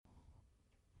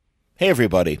Hey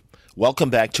everybody, welcome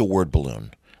back to Word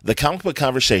Balloon, the comic book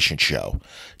conversation show.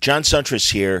 John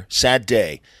Suntress here. Sad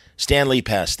day. Stan Lee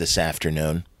passed this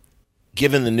afternoon.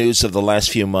 Given the news of the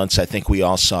last few months, I think we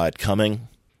all saw it coming.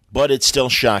 But it's still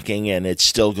shocking, and it's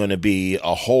still going to be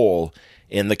a hole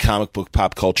in the comic book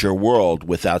pop culture world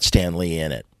without Stan Lee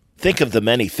in it. Think of the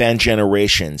many fan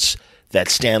generations that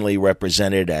Stan Lee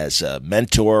represented as a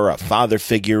mentor, a father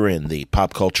figure in the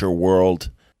pop culture world.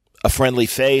 A friendly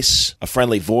face, a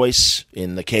friendly voice,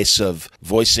 in the case of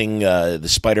voicing the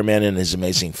Spider-Man in his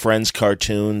Amazing Friends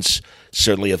cartoons,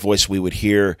 certainly a voice we would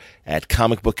hear at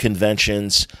comic book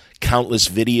conventions, countless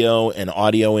video and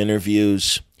audio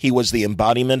interviews. He was the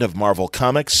embodiment of Marvel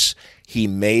Comics. He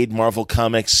made Marvel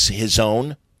Comics his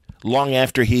own. Long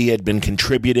after he had been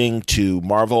contributing to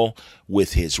Marvel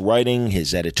with his writing,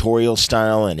 his editorial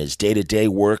style, and his day-to-day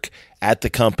work at the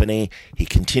company, he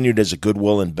continued as a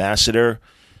goodwill ambassador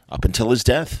up until his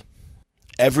death.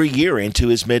 Every year into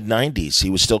his mid-90s, he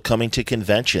was still coming to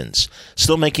conventions,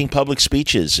 still making public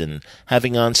speeches and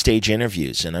having on-stage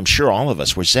interviews. And I'm sure all of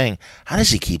us were saying, how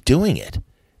does he keep doing it?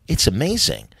 It's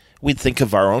amazing. We'd think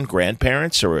of our own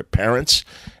grandparents or parents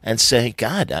and say,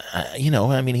 God,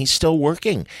 he's still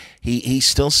working. He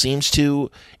still seems to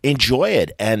enjoy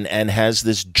it and has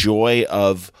this joy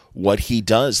of what he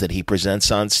does that he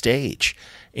presents on stage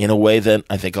in a way that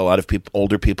I think a lot of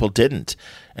older people didn't.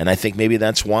 And I think maybe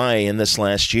that's why in this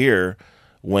last year,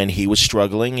 when he was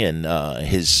struggling and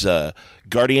his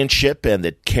guardianship and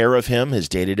the care of him, his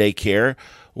day-to-day care,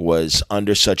 was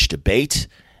under such debate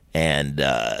and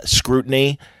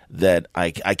scrutiny that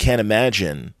I can't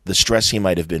imagine the stress he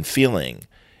might have been feeling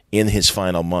in his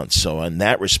final months. So in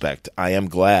that respect, I am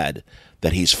glad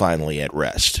that he's finally at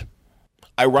rest.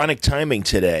 Ironic timing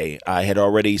today. I had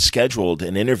already scheduled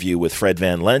an interview with Fred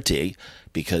Van Lente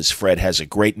because Fred has a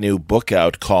great new book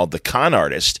out called The Con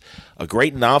Artist, a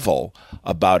great novel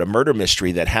about a murder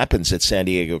mystery that happens at San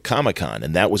Diego Comic-Con,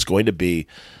 and that was going to be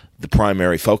the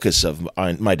primary focus of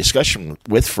my discussion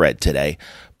with Fred today.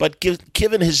 But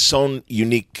given his own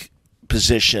unique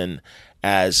position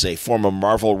as a former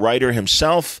Marvel writer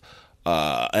himself,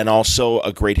 and also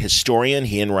a great historian,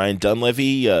 he and Ryan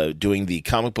Dunlavey doing the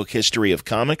comic book history of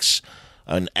comics,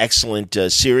 an excellent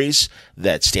series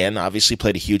that Stan obviously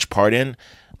played a huge part in.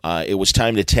 It was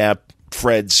time to tap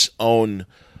Fred's own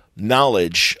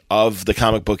knowledge of the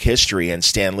comic book history and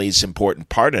Stan Lee's important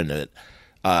part in it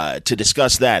to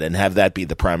discuss that and have that be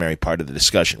the primary part of the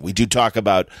discussion. We do talk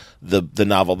about the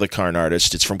novel The Con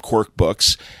Artist. It's from Quirk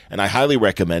Books, and I highly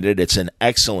recommend it. It's an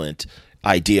excellent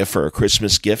idea for a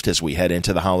Christmas gift as we head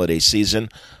into the holiday season.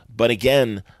 But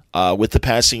again, with the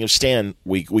passing of Stan,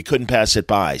 we couldn't pass it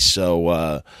by.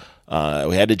 So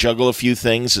we had to juggle a few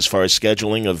things as far as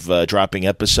scheduling of dropping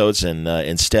episodes, and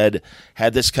instead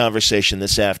had this conversation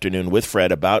this afternoon with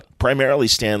Fred about primarily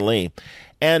Stan Lee.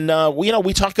 And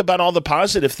we talk about all the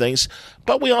positive things,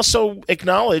 but we also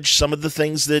acknowledge some of the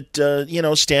things that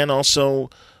Stan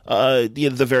also.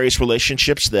 The various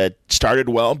relationships that started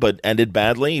well but ended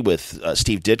badly with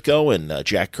Steve Ditko and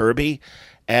Jack Kirby.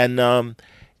 And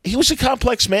he was a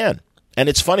complex man. And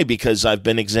it's funny because I've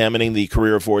been examining the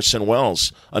career of Orson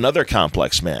Welles, another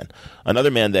complex man,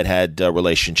 another man that had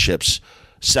relationships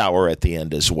sour at the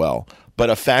end as well,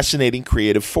 but a fascinating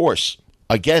creative force.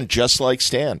 Again, just like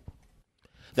Stan.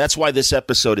 That's why this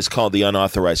episode is called The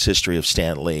Unauthorized History of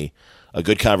Stan Lee. A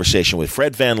good conversation with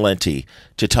Fred Van Lente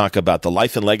to talk about the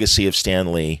life and legacy of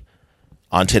Stan Lee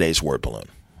on today's Word Balloon.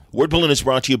 Word Balloon is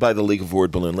brought to you by the League of Word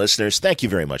Balloon listeners. Thank you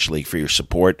very much, League, for your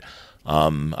support.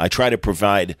 I try to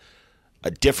provide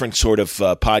a different sort of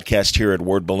podcast here at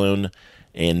Word Balloon,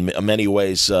 in many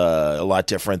ways a lot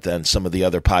different than some of the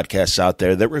other podcasts out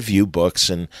there that review books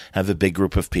and have a big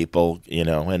group of people,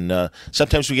 and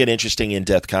sometimes we get interesting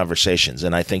in-depth conversations,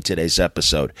 and I think today's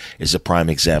episode is a prime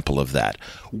example of that.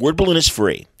 Word Balloon is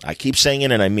free. I keep saying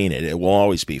it and I mean it. It will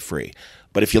always be free.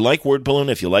 But if you like Word Balloon,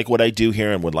 if you like what I do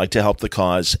here and would like to help the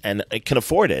cause and can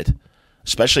afford it,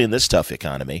 especially in this tough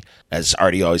economy, as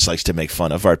Artie always likes to make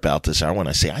fun of, Art Baltazar, when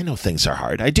I say, I know things are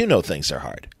hard. I do know things are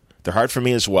hard. They're hard for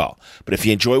me as well. But if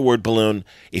you enjoy Word Balloon,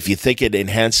 if you think it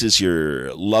enhances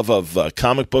your love of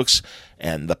comic books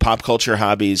and the pop culture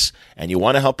hobbies, and you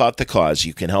want to help out the cause,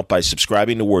 you can help by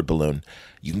subscribing to Word Balloon.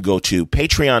 You can go to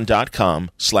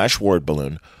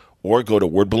patreon.com/wordballoon or go to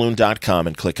wordballoon.com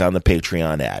and click on the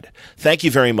Patreon ad. Thank you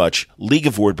very much, League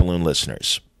of Word Balloon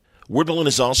listeners. Word Balloon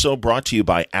is also brought to you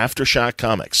by Aftershock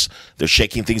Comics. They're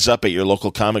shaking things up at your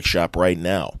local comic shop right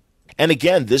now. And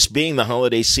again, this being the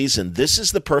holiday season, this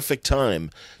is the perfect time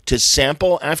to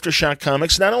sample Aftershock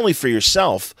Comics, not only for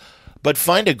yourself, but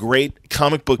find a great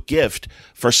comic book gift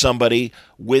for somebody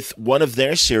with one of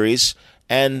their series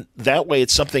And that way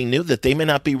it's something new that they may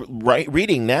not be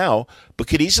reading now, but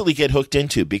could easily get hooked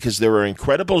into, because there are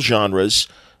incredible genres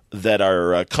that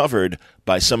are covered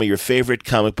by some of your favorite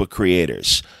comic book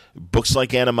creators. Books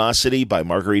like Animosity by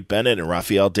Marguerite Bennett and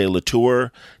Raphael de la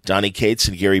Tour, Donny Cates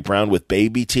and Gary Brown with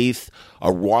Baby Teeth,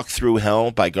 A Walk Through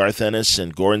Hell by Garth Ennis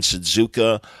and Goran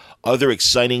Sudzuka, other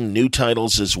exciting new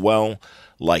titles as well,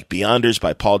 like Beyonders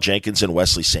by Paul Jenkins and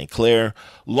Wesley St. Clair,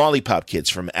 Lollipop Kids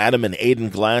from Adam and Aidan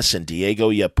Glass and Diego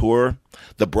Yapur,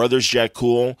 The Brothers Jack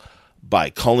Cool by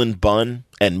Cullen Bunn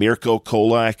and Mirko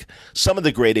Kolak, some of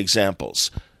the great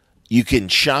examples. You can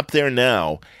shop there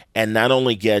now and not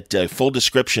only get full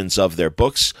descriptions of their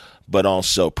books, but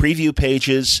also preview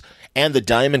pages and the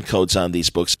diamond codes on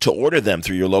these books to order them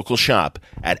through your local shop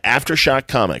at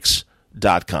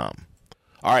AftershockComics.com.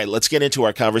 All right, let's get into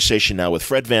our conversation now with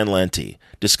Fred Van Lente,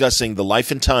 discussing the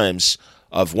life and times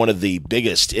of one of the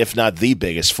biggest, if not the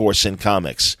biggest, force in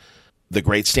comics, the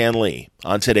great Stan Lee,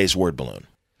 on today's Word Balloon.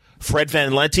 Fred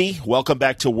Van Lente, welcome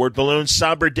back to Word Balloon.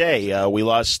 Somber day. We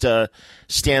lost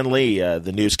Stan Lee.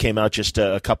 The news came out just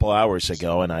a couple hours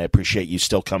ago, and I appreciate you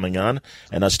still coming on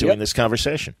and us doing this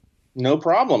conversation. No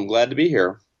problem. Glad to be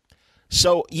here.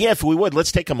 So, yeah, if we would,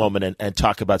 let's take a moment and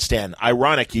talk about Stan.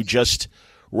 Ironic, you just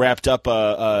wrapped up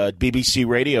a BBC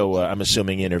Radio, I'm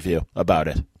assuming, interview about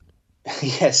it.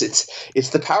 Yes, it's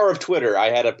the power of Twitter. I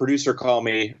had a producer call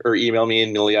me or email me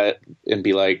and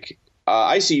be like,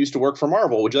 I see you used to work for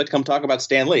Marvel. Would you like to come talk about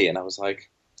Stan Lee? And I was like,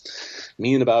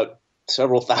 me and about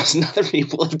several thousand other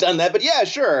people have done that. But yeah,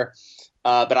 sure.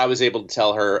 But I was able to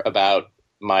tell her about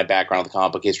my background with the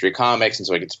comic book history of comics, and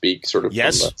so I could speak sort of from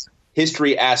the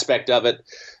history aspect of it.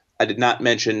 I did not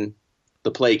mention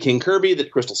the play King Kirby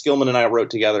that Crystal Skillman and I wrote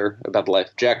together about the life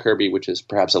of Jack Kirby, which is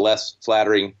perhaps a less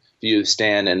flattering view of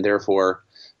Stan, and therefore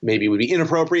maybe would be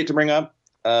inappropriate to bring up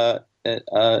at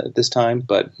this time,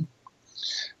 but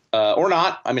or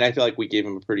not. I mean, I feel like we gave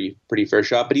him a pretty fair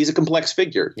shot, but he's a complex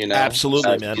figure, you know.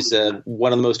 Absolutely, man. He's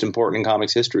one of the most important in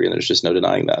comics history, and there's just no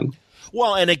denying that.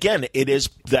 Well, and again, it is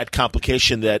that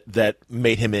complication that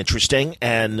made him interesting,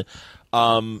 and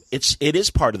it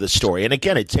is part of the story. And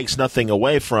again, it takes nothing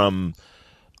away from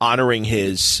honoring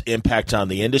his impact on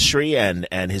the industry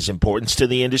and his importance to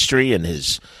the industry and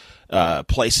his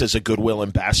place as a goodwill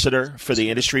ambassador for the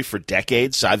industry for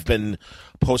decades. I've been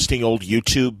posting old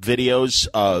YouTube videos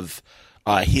of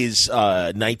his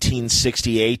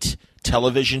 1968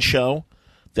 television show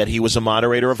that he was a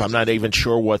moderator of. I'm not even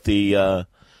sure what the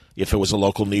if it was a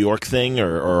local New York thing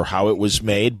or how it was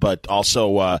made, but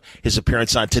also his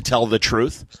appearance on To Tell the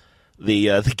Truth,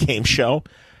 the game show.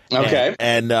 Okay.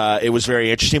 And it was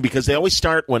very interesting because they always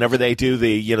start whenever they do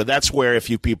that's where if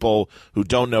you people who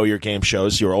don't know your game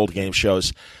shows, your old game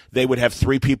shows, they would have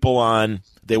three people on.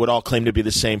 They would all claim to be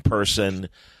the same person.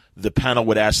 The panel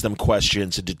would ask them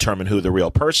questions to determine who the real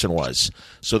person was.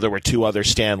 So there were two other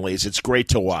Stanleys. It's great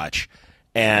to watch.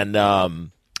 And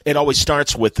it always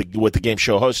starts with the game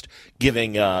show host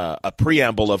giving a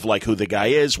preamble of like who the guy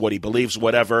is, what he believes,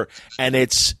 whatever, and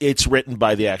it's written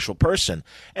by the actual person.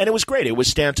 And it was great. It was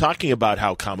Stan talking about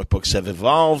how comic books have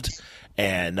evolved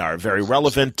and are very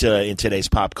relevant in today's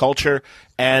pop culture.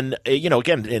 And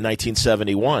again, in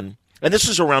 1971, and this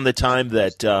was around the time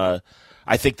that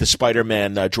I think the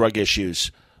Spider-Man drug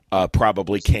issues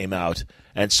probably came out,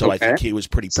 and so I think he was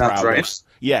pretty proud. Sounds right.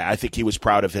 Yeah, I think he was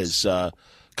proud of his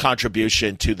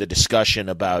contribution to the discussion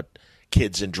about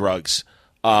kids and drugs.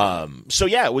 So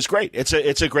yeah, it was great. It's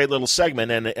a great little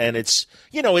segment, and it's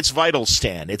it's vital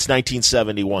Stan. It's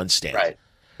 1971 Stan. Right.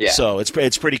 Yeah. So it's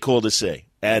pretty cool to see.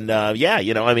 And let's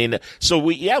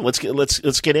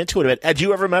get into it a bit. Had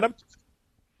you ever met him?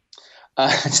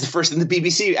 It's the first thing the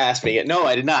BBC asked me. No,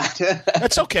 I did not.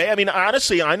 That's okay. I mean,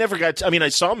 honestly, I never got. I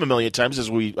saw him a million times, as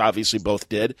we obviously both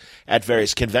did at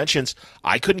various conventions.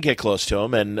 I couldn't get close to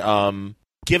him, and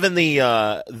given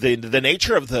the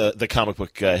nature of the comic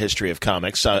book history of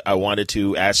comics, I wanted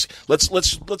to ask.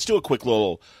 Let's do a quick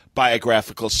little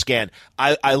biographical scan.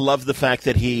 I love the fact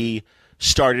that he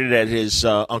started at his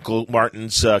Uncle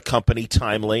Martin's company,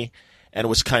 Timely, and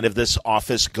was kind of this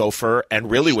office gopher, and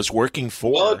really was working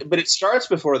for. Well, but it starts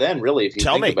before then, really. If you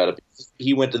think about it,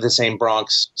 he went to the same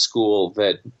Bronx school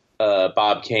that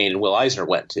Bob Kane and Will Eisner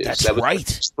went to. That's so that was right.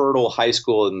 Spurtle High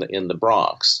School in the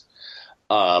Bronx.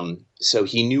 So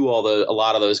he knew a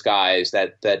lot of those guys.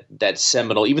 That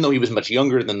seminal, even though he was much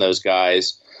younger than those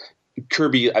guys.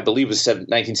 Kirby, I believe, was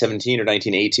 1917 or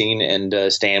 1918, and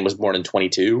Stan was born in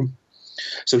 22.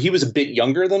 So he was a bit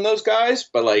younger than those guys,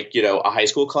 but a high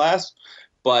school class.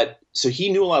 But so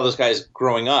he knew a lot of those guys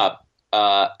growing up,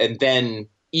 and then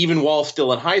even while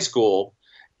still in high school,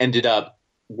 ended up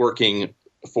working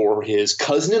for his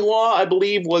cousin-in-law, I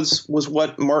believe, was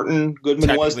what Martin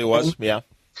Goodman was. Technically was, yeah.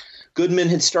 Goodman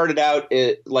had started out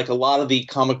like a lot of the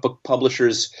comic book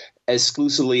publishers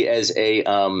exclusively as a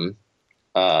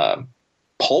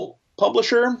pulp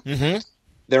publisher. Mm-hmm.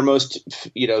 Their most,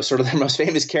 sort of their most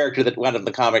famous character that went in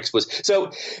the comics was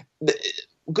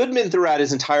Goodman throughout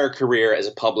his entire career as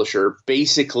a publisher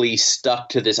basically stuck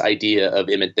to this idea of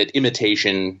that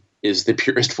imitation is the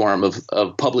purest form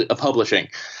of publishing.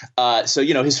 So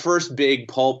his first big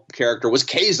pulp character was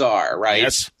Kazar, right?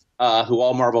 Yes. Who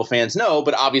all Marvel fans know,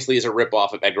 but obviously is a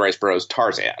ripoff of Edgar Rice Burroughs'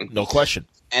 Tarzan. No question.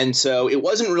 And so it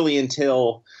wasn't really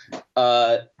until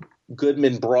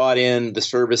Goodman brought in the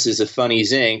services of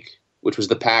Funnies Inc., which was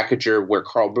the packager where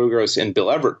Carl Burgos and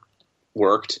Bill Everett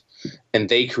worked, and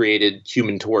they created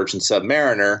Human Torch and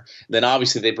Submariner. Then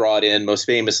obviously they brought in, most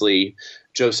famously,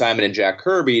 Joe Simon and Jack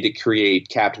Kirby to create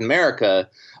Captain America.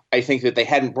 I think that they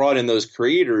hadn't brought in those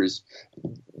creators,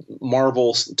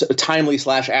 Marvel, Timely /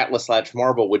 Atlas /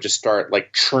 Marvel would just start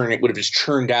like churning. Would have just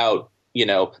churned out.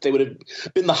 They would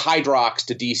have been the Hydrox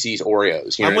to DC's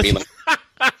Oreos. You know what I mean?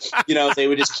 Like, they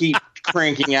would just keep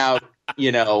cranking out.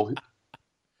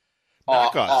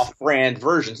 Off-brand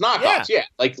versions, knockoffs, yeah.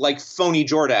 like phony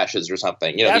Jordashes or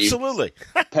something. Absolutely.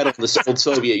 Peddle the old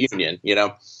Soviet Union.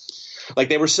 Like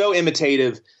they were so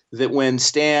imitative that when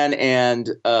Stan and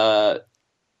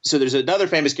so there's another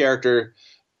famous character,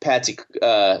 Patsy.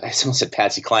 I almost said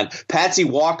Patsy Cline. Patsy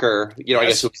Walker. Yes. I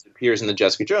guess who appears in the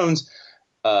Jessica Jones.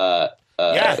 And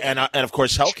of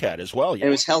course Hellcat as well. Yeah. And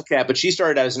it was Hellcat, but she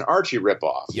started out as an Archie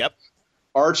ripoff. Yep.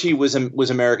 Archie was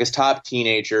America's top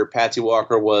teenager. Patsy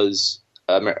Walker was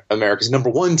America's number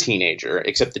one teenager,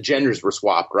 except the genders were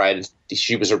swapped, right? And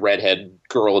she was a redhead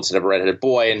girl instead of a redheaded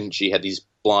boy, and she had these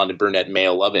blonde and brunette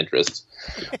male love interests.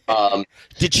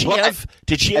 Did she have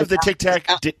the tic-tac?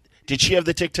 Did she have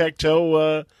the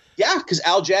tic-tac-toe? Yeah, because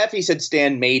Al Jaffe said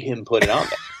Stan made him put it on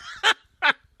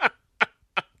there.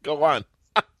 Go on.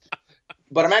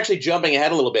 But I'm actually jumping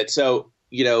ahead a little bit. So,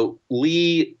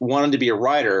 Lee wanted to be a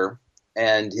writer,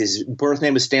 and his birth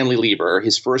name was Stanley Lieber.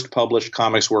 His first published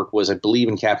comics work was, I believe,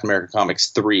 in Captain America Comics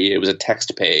 3. It was a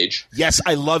text page. Yes,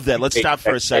 I love that. Let's stop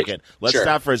for a second.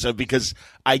 Stop for a second, because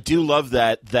I do love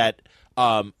that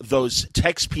those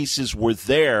text pieces were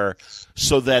there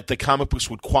so that the comic books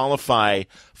would qualify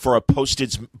for a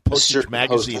postage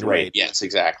magazine rate. Yes,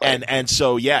 exactly. And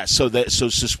so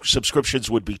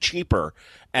subscriptions would be cheaper.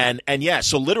 And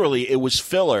so literally it was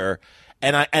filler.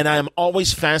 And I'm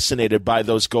always fascinated by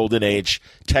those golden age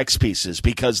text pieces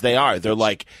because they're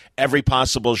like every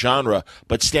possible genre.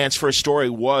 But Stan's first story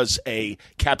was a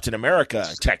Captain America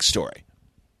text story.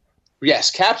 Yes,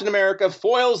 Captain America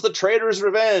foils the traitor's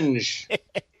revenge.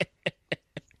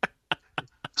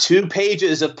 2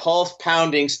 pages of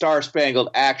pulse-pounding, star-spangled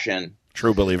action.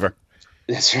 True believer.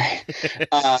 That's right.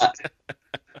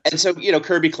 And so,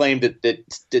 Kirby claimed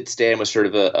that Stan was sort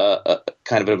of a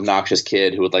kind of an obnoxious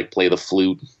kid who would like play the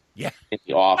flute in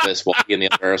the office while he and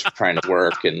the others were trying to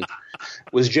work, and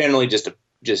was generally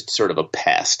just sort of a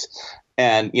pest.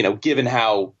 And given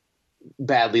how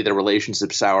badly the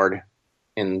relationship soured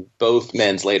in both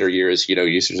men's later years,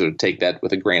 you sort of take that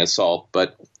with a grain of salt.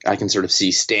 But I can sort of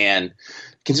see Stan,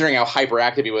 considering how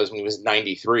hyperactive he was when he was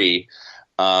 93.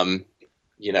 I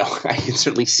can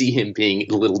certainly see him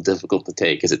being a little difficult to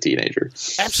take as a teenager.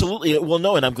 Absolutely. Well,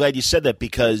 no, and I'm glad you said that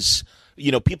because,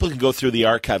 people can go through the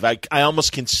archive. I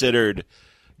almost considered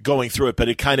going through it, but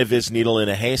it kind of is needle in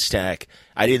a haystack.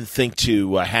 I didn't think to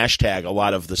hashtag a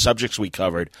lot of the subjects we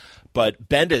covered, but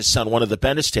Bendis on one of the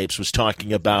Bendis tapes was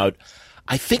talking about,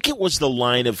 I think it was the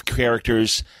line of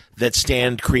characters that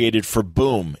Stan created for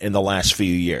Boom in the last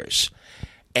few years.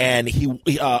 And he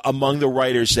among the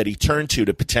writers that he turned to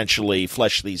potentially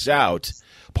flesh these out,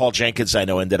 Paul Jenkins, I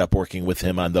know, ended up working with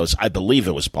him on those. I believe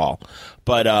it was Paul,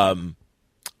 but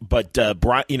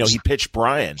Brian, he pitched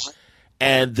Brian,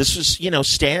 and this was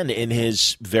Stan in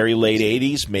his very late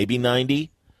 80s, maybe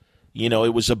 90.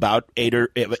 It was about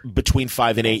between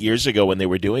 5 and 8 years ago when they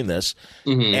were doing this,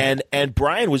 and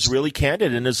Brian was really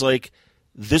candid and is like,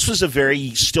 this was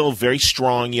still very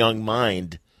strong young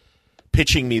mind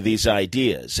pitching me these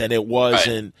ideas, and it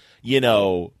wasn't,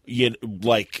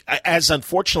 as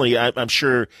unfortunately, I'm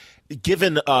sure,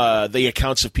 given the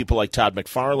accounts of people like Todd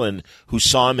McFarlane who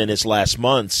saw him in his last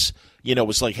months,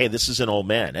 was like, hey, this is an old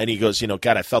man. And he goes,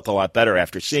 God, I felt a lot better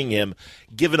after seeing him,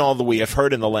 given all that we have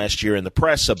heard in the last year in the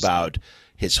press about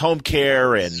his home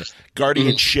care and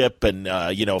guardianship and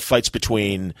fights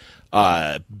between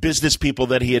business people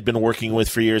that he had been working with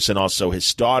for years and also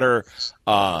his daughter.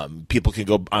 People can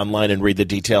go online and read the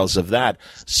details of that.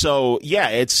 So yeah,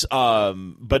 it's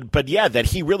but yeah, that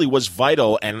he really was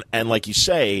vital and like you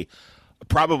say,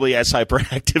 probably as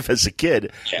hyperactive as a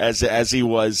kid as he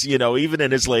was, even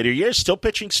in his later years, still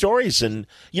pitching stories. And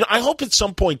I hope at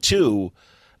some point too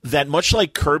that much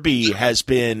like Kirby has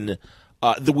been.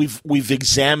 That we've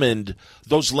examined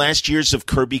those last years of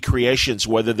Kirby creations,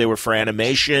 whether they were for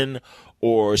animation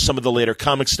or some of the later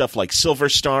comic stuff like Silver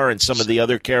Star and some of the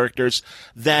other characters,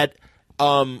 that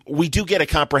we do get a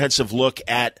comprehensive look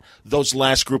at those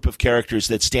last group of characters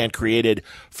that Stan created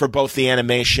for both the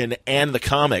animation and the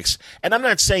comics. And I'm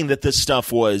not saying that this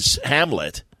stuff was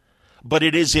Hamlet, but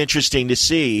it is interesting to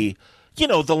see,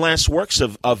 the last works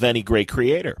of any great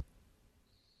creator.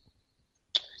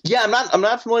 Yeah, I'm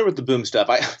not familiar with the Boom stuff.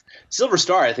 Silver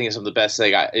Star, I think, is some of the best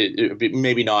thing.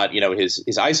 Maybe not,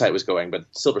 his eyesight was going, but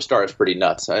Silver Star is pretty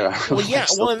nuts. And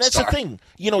that's the thing.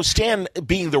 Stan,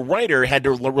 being the writer, had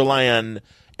to rely on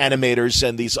animators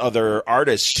and these other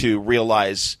artists to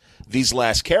realize these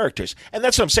last characters, and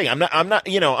that's what I'm saying. I'm not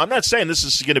saying this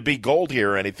is going to be gold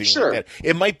here or anything like that.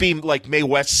 It might be like Mae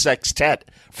West's Sextet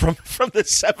from the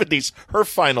 '70s, her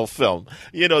final film.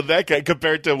 That guy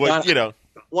compared to what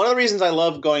One of the reasons I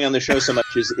love going on the show so much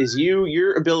is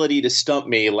your ability to stump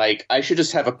me. Like, I should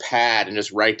just have a pad and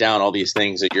just write down all these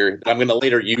things that I'm going to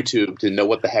later YouTube to know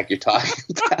what the heck you're talking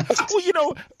about.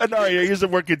 Well, Anaria, here's a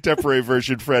more contemporary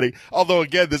version, Freddie. Although,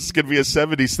 again, this is going to be a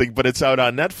 70s thing, but it's out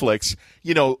on Netflix.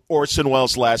 Orson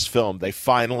Welles' last film, they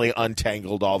finally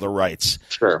untangled all the rights.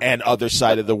 Sure. And Other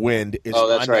Side of the Wind is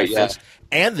on Netflix. Yeah.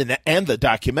 And the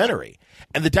documentary.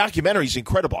 And the documentary is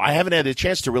incredible. I haven't had a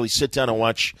chance to really sit down and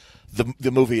watch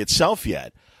the movie itself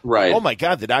yet. Right. Oh my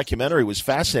God, the documentary was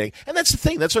fascinating. And that's the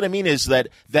thing. That's what I mean is that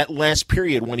last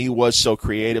period when he was so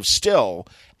creative still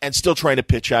trying to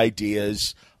pitch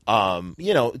ideas,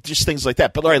 just things like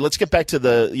that. But all right, let's get back to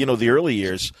the early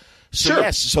years. So sure.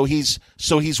 Yes, so he's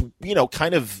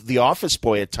kind of the office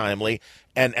boy at Timely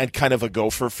and kind of a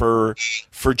gopher for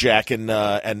Jack and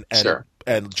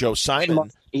Joe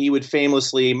Simon. He would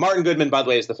famously – Martin Goodman, by the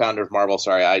way, is the founder of Marvel.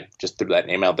 Sorry, I just threw that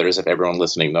name out there as if everyone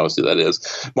listening knows who that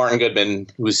is. Martin Goodman,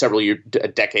 who was several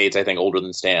decades, I think, older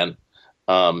than Stan,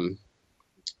 founded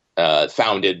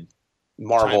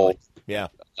Marvel. Timely. Yeah.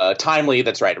 Timely,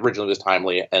 that's right. Originally it was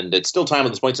Timely, and it's still Timely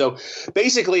at this point. So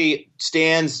basically,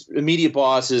 Stan's immediate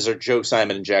bosses are Joe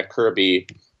Simon and Jack Kirby,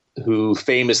 who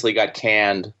famously got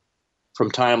canned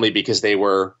from Timely because they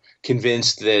were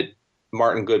convinced that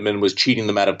Martin Goodman was cheating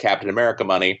them out of Captain America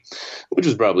money, which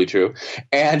was probably true,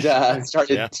 and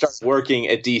started working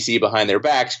at DC behind their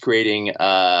backs, creating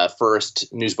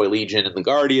first Newsboy Legion and The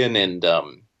Guardian and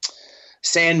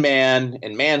Sandman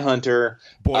and Manhunter.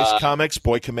 Boys Comics,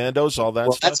 Boy Commandos, all that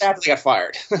stuff. That's after they got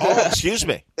fired. Oh, excuse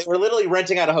me. They were literally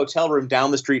renting out a hotel room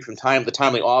down the street from the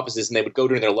Timely offices, and they would go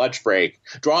during their lunch break,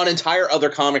 draw an entire other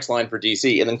comics line for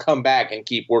DC, and then come back and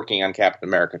keep working on Captain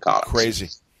America comics. Crazy.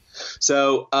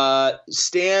 So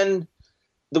Stan,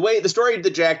 the story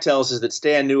that Jack tells is that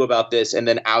Stan knew about this and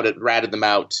then ratted them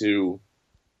out to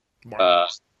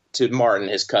Martin,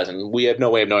 his cousin. We have no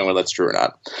way of knowing whether that's true or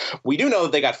not. We do know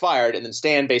that they got fired, and then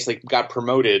Stan basically got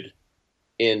promoted.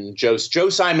 Joe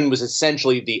Simon was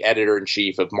essentially the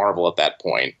editor-in-chief of Marvel at that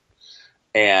point,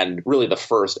 and really the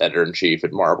first editor-in-chief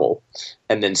at Marvel.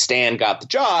 And then Stan got the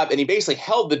job, and he basically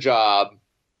held the job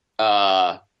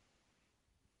a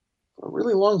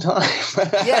really long time.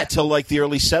 Yeah, till like the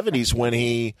early 70s when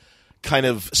he kind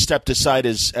of stepped aside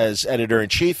as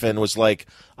editor-in-chief and was like,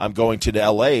 I'm going to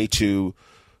L.A. to,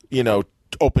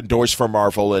 open doors for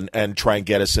Marvel and try and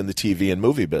get us in the TV and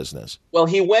movie business. Well,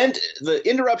 the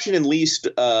interruption in Lee's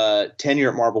tenure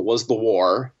at Marvel was the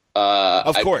war.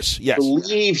 Of course, yes. I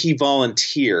believe he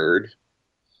volunteered,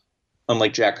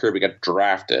 unlike Jack Kirby got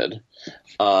drafted.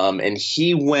 And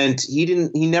he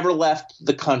never left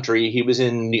the country. He was I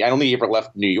don't think he ever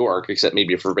left New York, except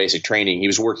maybe for basic training. He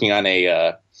was working on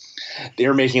they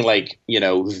were making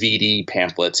VD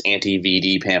pamphlets,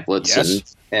 anti-VD pamphlets.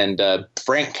 Yes. And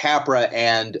Frank Capra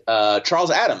and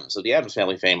Charles Addams of the Addams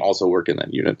Family fame also worked in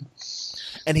that unit.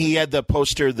 And he had the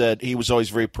poster that he was always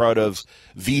very proud of,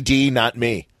 VD, not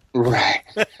me. Right.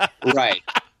 Right.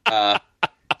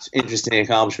 Interesting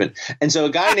accomplishment. And so a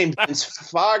guy named Vince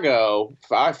Fago?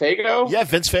 Yeah,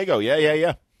 Vince Fago.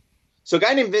 Yeah. So a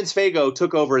guy named Vince Fago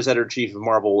took over as editor-in-chief of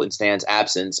Marvel in Stan's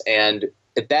absence. And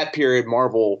at that period,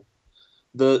 Marvel,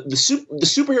 the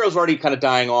superheroes were already kind of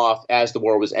dying off as the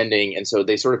war was ending. And so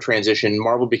they sort of transitioned.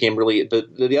 Marvel became really – the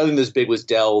other thing that was big was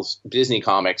Dell's Disney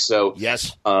Comics. So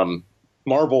yes.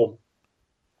 Marvel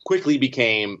quickly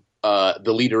became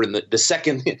the leader in the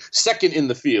second in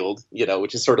the field,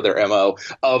 which is sort of their MO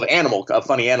of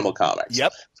funny animal comics.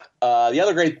 Yep.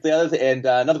 Another person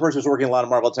who was working a lot of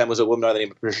Marvel at the time was a woman by the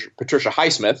name of Patricia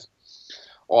Highsmith,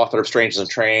 author of Strangers on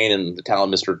Train and The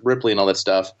Talented Mr. Ripley and all that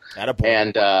stuff.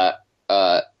 And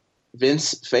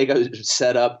Vince Fago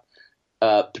set up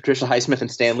Patricia Highsmith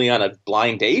and Stan Lee on a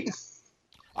blind date.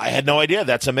 I had no idea.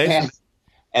 That's amazing.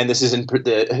 And this is in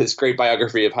his great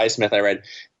biography of Highsmith I read,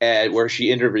 where she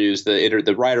interviews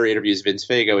the writer interviews Vince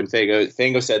Fago, and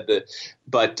Fago said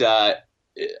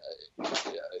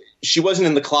she wasn't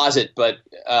in the closet, but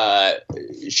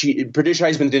Patricia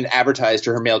Highsmith didn't advertise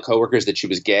to her male coworkers that she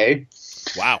was gay.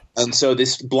 Wow. And so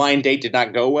this blind date did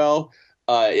not go well.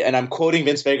 And I'm quoting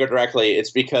Vince Fago directly.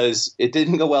 It's because it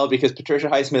didn't go well because Patricia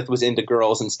Highsmith was into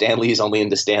girls and Stan Lee is only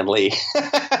into Stan Lee.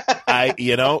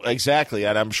 Exactly.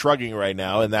 And I'm shrugging right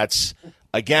now. And that's,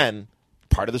 again,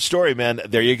 part of the story, man.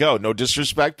 There you go. No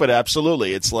disrespect, but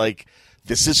absolutely. It's like,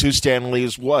 this is who Stan Lee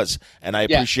was. And I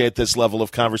appreciate this level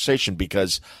of conversation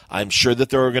because I'm sure that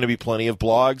there are going to be plenty of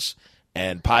blogs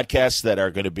and podcasts that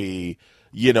are going to be,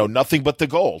 nothing but the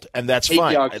gold. And that's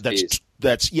fine.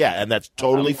 That's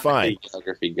totally fine.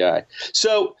 Geography guy.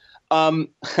 So,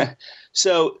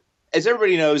 as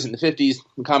everybody knows, in the 50s,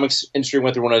 the comics industry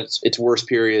went through one of its worst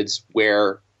periods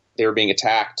where they were being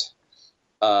attacked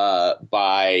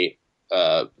by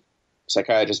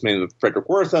psychiatrist named Frederick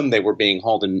Wortham. They were being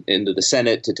hauled into the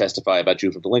Senate to testify about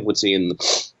juvenile delinquency and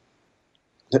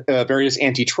various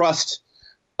antitrust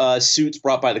suits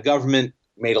brought by the government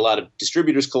made a lot of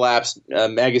distributors collapse,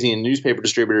 magazine and newspaper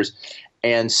distributors.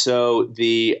 And so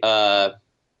the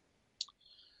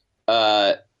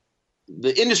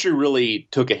industry really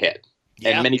took a hit,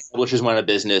 and many publishers went out of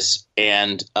business.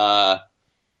 And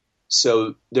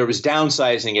so there was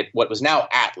downsizing at what was now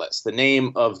Atlas. The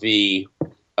name of the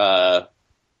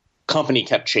company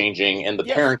kept changing, and the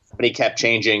parent company kept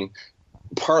changing,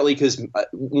 partly because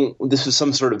this was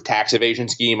some sort of tax evasion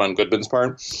scheme on Goodman's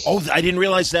part. Oh, I didn't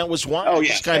realize that was why. I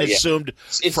just kind of assumed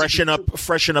freshen up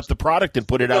the product and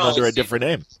put it out under a different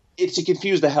name. It's to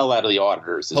confuse the hell out of the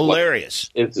auditors. Hilarious.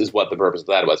 Is what the purpose of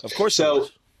that was. Of course.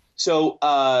 So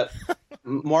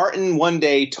Martin one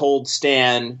day told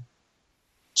Stan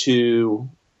to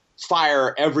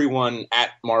fire everyone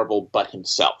at Marvel but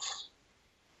himself.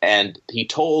 And he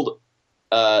told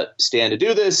Stan to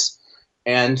do this,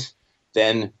 and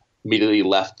then immediately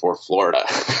left for Florida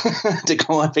to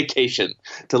go on vacation,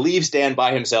 to leave Stan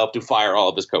by himself to fire all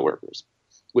of his coworkers,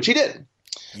 which he did,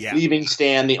 leaving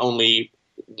Stan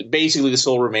basically the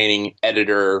sole remaining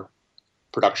editor,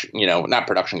 not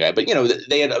production guy, but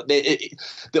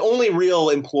the only real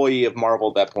employee of Marvel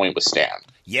at that point was Stan.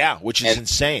 Yeah, which is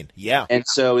insane. Yeah, and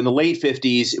so in the late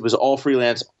 50s, it was all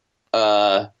freelance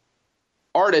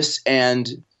artists,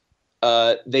 and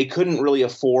they couldn't really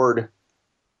afford.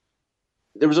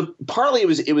 There was partly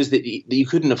it was that you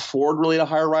couldn't afford really to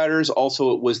hire writers.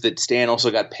 Also, it was that Stan also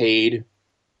got paid.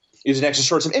 It was an extra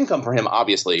source of income for him,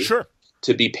 obviously,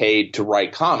 to be paid to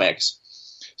write comics.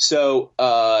 So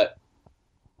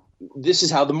this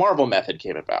is how the Marvel method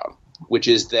came about, which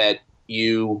is that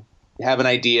you have an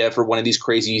idea for one of these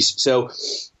crazies. So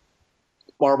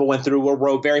Marvel went through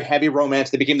a very heavy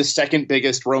romance. They became the second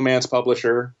biggest romance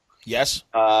publisher. Yes.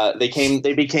 They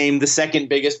became the second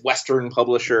biggest Western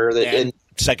publisher. And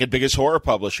second biggest horror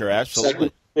publisher, absolutely.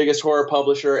 Second biggest horror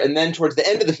publisher. And then towards the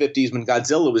end of the 50s, when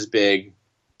Godzilla was big,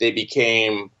 they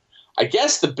became, I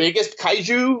guess, the biggest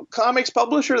kaiju comics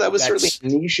publisher. That was certainly a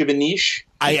niche of a niche.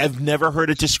 I have never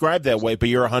heard it described that way, but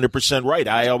you're 100% right.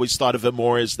 I always thought of it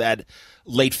more as that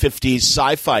late 50s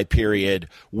sci-fi period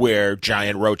where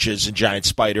giant roaches and giant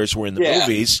spiders were in the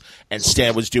movies, and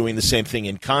Stan was doing the same thing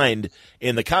in kind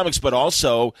in the comics, but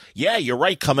also, you're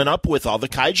right, coming up with all the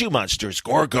kaiju monsters,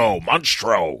 Gorgo,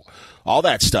 Monstro, all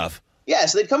that stuff. Yeah,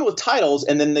 so they'd come up with titles,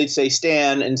 and then they'd say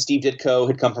Stan and Steve Ditko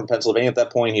had come from Pennsylvania at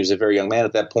that point. He was a very young man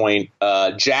at that point.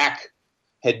 Jack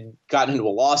had gotten into a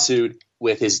lawsuit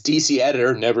with his DC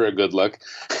editor, never a good look,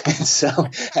 and so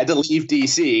had to leave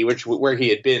DC, where he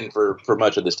had been for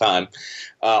much of this time,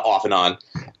 off and on.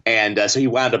 And so he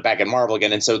wound up back at Marvel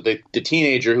again. And so the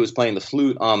teenager who was playing the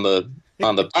flute on the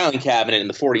filing cabinet in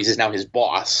the 40s is now his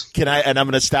boss. And I'm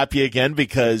going to stop you again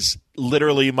because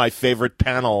literally my favorite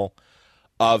panel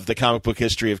of the comic book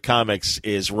history of comics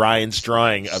is Ryan's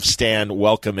drawing of Stan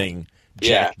welcoming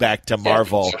Jack back to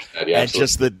Marvel, and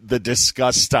just the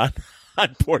disgust on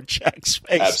poor Jack's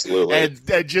face. Absolutely.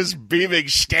 And just beaming,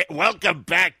 welcome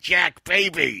back, Jack,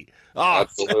 baby. Oh.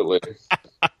 Absolutely.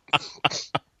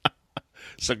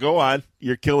 So go on.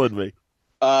 You're killing me.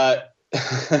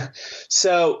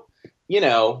 So,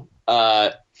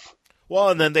 Well,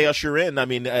 and then they usher in. I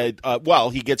mean,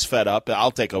 he gets fed up.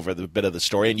 I'll take over the bit of the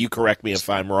story, and you correct me if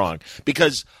I'm wrong,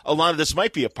 because a lot of this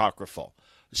might be apocryphal.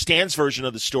 Stan's version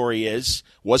of the story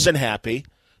wasn't happy,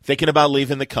 thinking about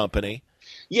leaving the company.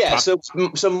 Yeah, so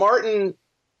Martin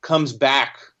comes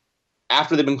back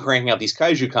after they've been cranking out these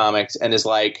kaiju comics and is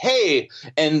like, hey,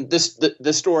 and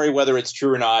the story, whether it's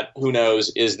true or not, who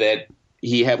knows, is that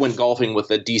he went golfing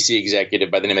with a DC executive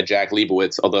by the name of Jack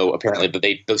Leibowitz, although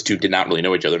apparently those two did not really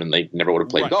know each other and they never would have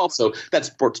played golf. So that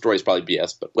sports story is probably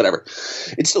BS, but whatever.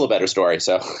 It's still a better story.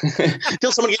 So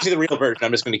until someone gives you the real version,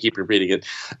 I'm just going to keep repeating it.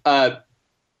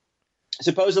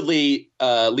 Supposedly,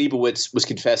 Leibowitz was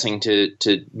confessing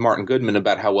to Martin Goodman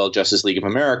about how well Justice League of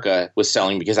America was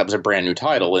selling because that was a brand new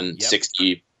title in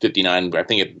 59. I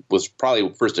think it was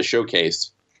probably first a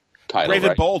showcase title. Brave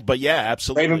and Bold, but yeah,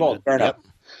 absolutely. Brave and Bold, fair enough.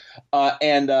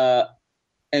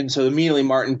 And so immediately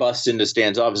Martin busts into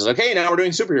Stan's office, like, hey, now we're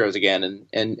doing superheroes again.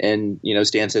 And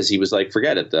Stan says he was like,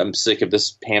 forget it. I'm sick of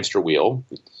this hamster wheel.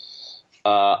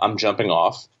 I'm jumping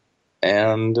off.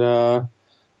 And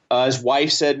his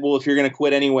wife said, well, if you're going to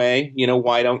quit anyway,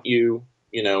 why don't you,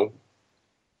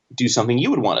 do something you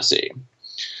would want to see?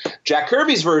 Jack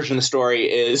Kirby's version of the story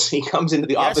is he comes into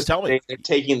the office and they're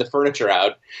taking the furniture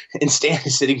out, and Stan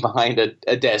is sitting behind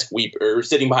a desk, or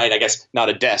sitting behind, I guess, not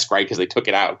a desk, right, because they took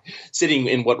it out, sitting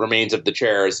in what remains of the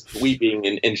chairs,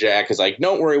 weeping, and Jack is like,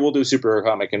 don't worry, we'll do a superhero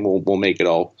comic and we'll make it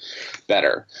all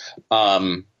better.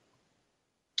 And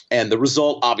the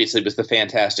result, obviously, was the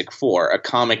Fantastic Four, a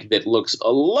comic that looks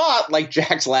a lot like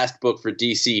Jack's last book for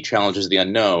DC, Challenges the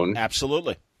Unknown.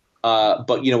 Absolutely. But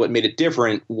what made it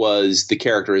different was the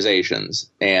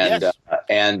characterizations and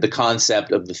the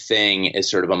concept of the Thing as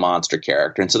sort of a monster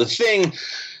character. And so the Thing,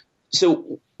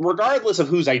 regardless of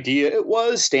whose idea it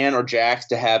was, Stan or Jack's,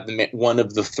 to have one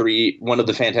of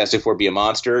the Fantastic Four be a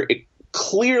monster, it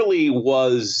clearly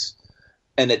was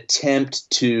an attempt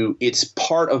to. It's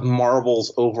part of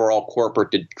Marvel's overall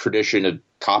corporate tradition of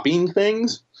copying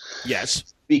things. Yes.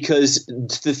 Because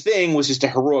the Thing was just a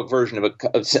heroic version of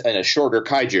a shorter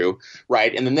kaiju,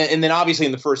 right? And then obviously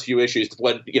in the first few issues,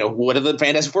 what did the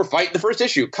Fantastic Four fight in the first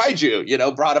issue?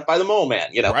 Kaiju, brought up by the Mole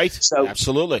Man, Right. So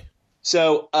absolutely.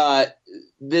 So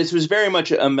this was very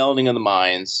much a melding of the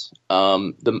minds.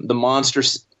 The monster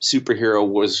superhero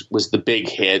was the big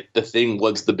hit. The Thing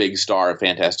was the big star of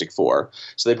Fantastic Four.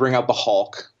 So they bring out the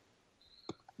Hulk,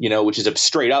 which is a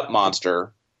straight up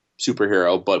monster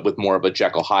superhero, but with more of a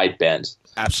Jekyll Hyde bent.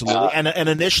 Absolutely, and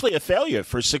initially a failure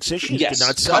for 6 issues. Yes. Did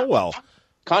not sell well.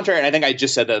 Contrary, and I think I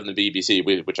just said that in the BBC,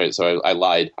 I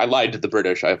lied. I lied to the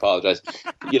British. I apologize.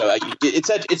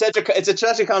 It's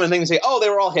such a common thing to say. Oh, they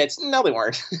were all hits. No, they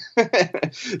weren't.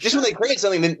 Just when they create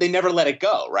something, they never let it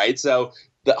go, right? So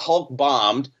the Hulk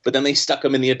bombed, but then they stuck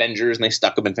him in the Avengers and they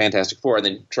stuck him in Fantastic Four and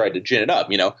then tried to gin it up,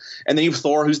 And then you have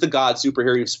Thor, who's the god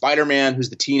superhero. You have Spider-Man, who's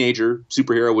the teenager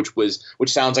superhero,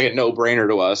 which sounds like a no-brainer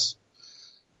to us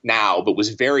now, but was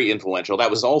very influential. That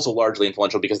was also largely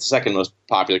influential because the second most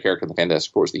popular character in the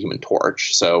Fantastic Four is the Human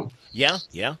Torch. So yeah,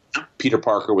 Peter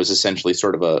Parker was essentially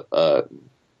sort of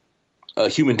a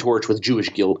Human Torch with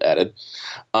Jewish guilt added.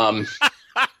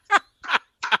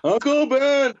 Uncle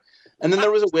Ben. And then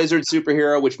there was a wizard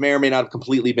superhero, which may or may not have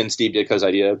completely been Steve Ditko's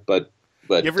idea, but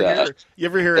you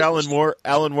ever hear Alan Moore?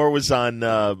 Alan Moore was on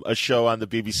a show on the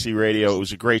BBC radio. It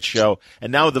was a great show,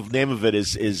 and now the name of it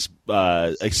is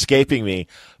escaping me.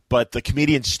 But the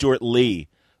comedian Stuart Lee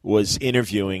was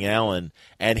interviewing Alan,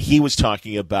 and he was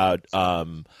talking about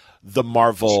the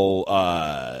Marvel,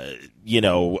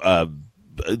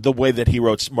 the way that he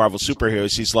wrote Marvel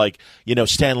superheroes. He's like,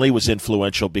 Stan Lee was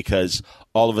influential because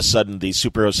all of a sudden these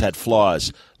superheroes had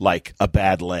flaws, like a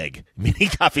bad leg, meaning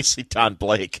obviously Don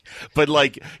Blake. But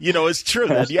it's true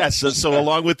that, yes. So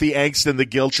along with the angst and the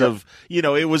guilt of,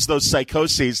 it was those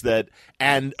psychoses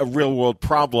and real world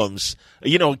problems,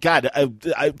 God,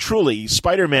 I truly,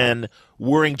 Spider-Man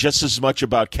worrying just as much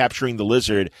about capturing the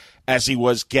lizard as he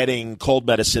was getting cold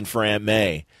medicine for Aunt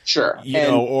May. Sure.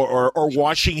 Or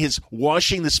washing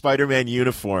the Spider-Man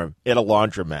uniform at a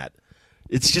laundromat.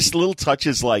 It's just little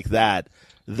touches like that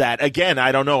again,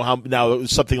 I don't know how now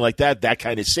something like that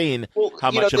kind of scene,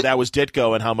 how much of that was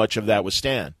Ditko and how much of that was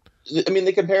Stan. I mean,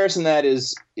 the comparison that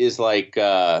is like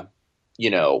the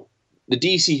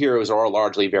DC heroes are all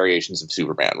largely variations of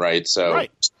Superman, right? So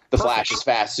right. The Flash is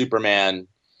fast Superman,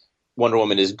 Wonder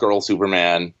Woman is girl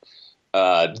Superman,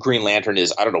 Green Lantern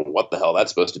is, I don't know what the hell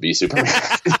that's supposed to be, Superman.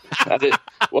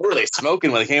 What were they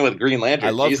smoking when they came with Green Lantern?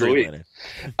 I love Green Lantern.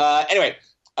 Anyway,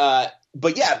 but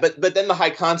then the high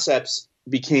concepts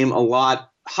became a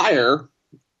lot higher,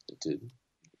 to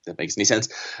that makes any sense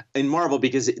in Marvel,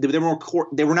 because they were more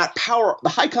they were not power. The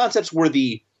high concepts were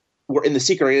in the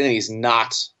Secret Identities,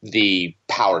 not the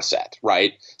power set,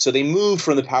 right? So they moved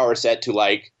from the power set to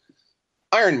like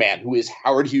Iron Man, who is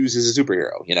Howard Hughes is a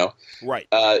superhero, right?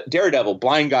 Daredevil,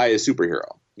 blind guy is a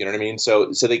superhero. You know what I mean?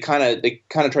 So they kind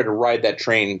of tried to ride that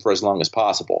train for as long as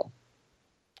possible.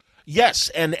 Yes,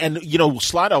 and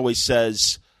Slott always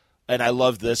says, and I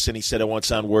love this, and he said it once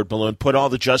on Word Balloon, put all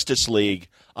the Justice League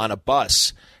on a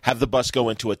bus, have the bus go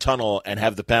into a tunnel, and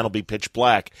have the panel be pitch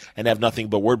black, and have nothing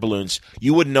but word balloons.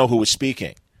 You wouldn't know who was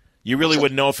speaking. You really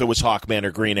wouldn't know if it was Hawkman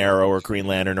or Green Arrow or Green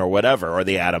Lantern or whatever, or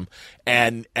the Atom.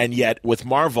 And yet with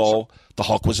Marvel, the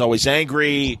Hulk was always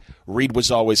angry, Reed was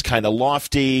always kind of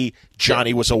lofty,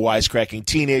 Johnny was a wisecracking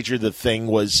teenager, the Thing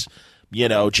was,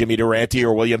 Jimmy Durante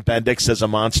or William Bendix as a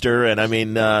monster. And I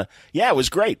mean, it was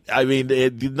great. I mean,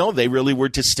 they really were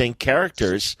distinct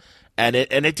characters. And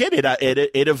it did.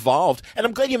 It evolved. And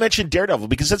I'm glad you mentioned Daredevil,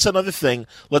 because that's another thing.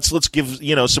 Let's give,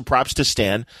 some props to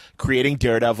Stan creating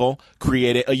Daredevil,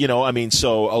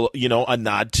 a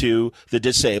nod to the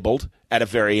disabled at a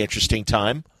very interesting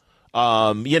time.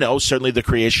 Certainly the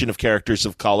creation of characters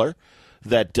of color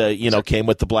that, came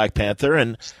with the Black Panther.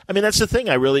 And I mean, that's the thing.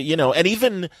 I really, and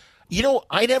even,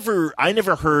 I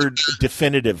never heard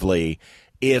definitively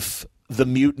if the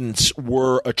mutants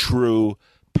were a true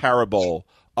parable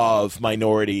of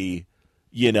minority,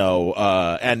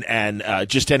 and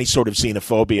just any sort of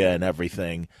xenophobia and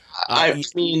everything. I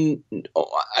mean,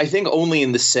 I think only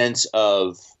in the sense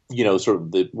of, sort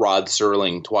of the Rod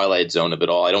Serling Twilight Zone of it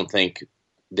all. I don't think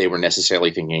they were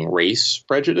necessarily thinking race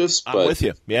prejudice. But I'm with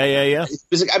you. Yeah.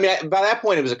 I mean, by that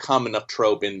point, it was a common enough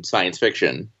trope in science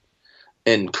fiction.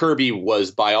 And Kirby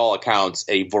was, by all accounts,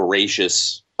 a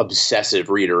voracious, obsessive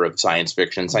reader of science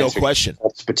fiction. No question.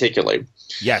 Particularly.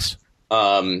 Yes.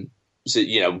 But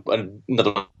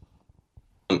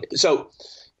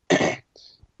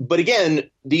again,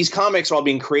 these comics are all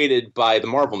being created by the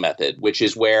Marvel method, which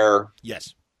is where,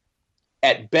 yes,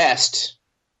 at best,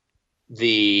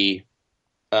 the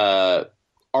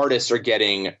artists are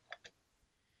getting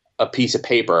a piece of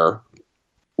paper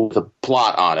with a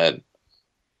plot on it,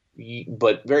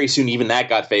 but very soon even that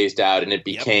got phased out, and it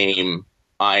became,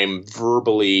 I'm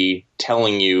verbally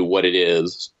telling you what it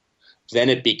is. Then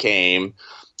it became,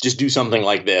 just do something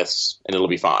like this and it'll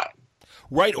be fine.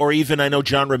 Right, or even I know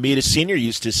John Romita Sr.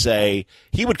 used to say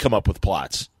he would come up with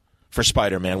plots for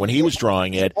Spider-Man when he was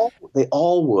drawing it. They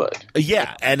all would.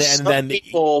 Yeah, and then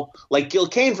people, like Gil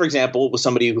Kane, for example, was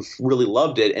somebody who really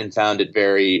loved it and found it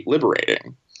very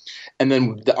liberating. And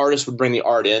then the artist would bring the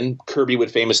art in. Kirby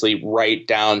would famously write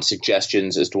down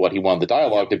suggestions as to what he wanted the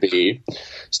dialogue to be.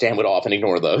 Stan would often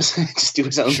ignore those, just do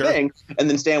his own thing. And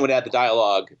then Stan would add the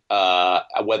dialogue.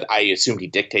 I assumed he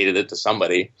dictated it to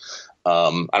somebody.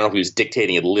 I don't know if he was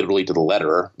dictating it literally to the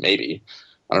letterer. Maybe.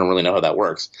 I don't really know how that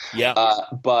works. Yeah.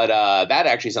 But that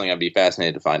actually is something I'd be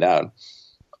fascinated to find out.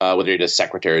 Whether he does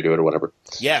secretary do it or whatever.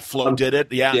 Yeah, Flo did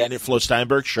it. Yeah, and Flo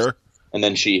Steinberg, sure. And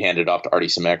then she handed it off to Artie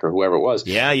Simek or whoever it was.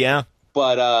 Yeah.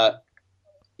 But,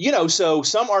 so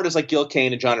some artists like Gil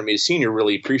Kane and John Romita Sr.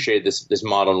 really appreciated this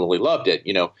model and really loved it.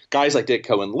 Guys like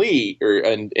Ditko and Lee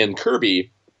and Kirby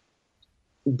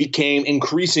became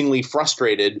increasingly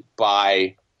frustrated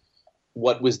by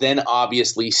what was then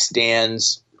obviously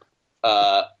Stan's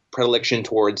predilection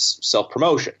towards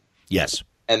self-promotion. Yes.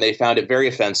 And they found it very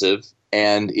offensive,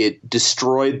 and it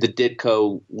destroyed the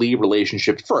Ditko-Lee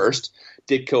relationship first.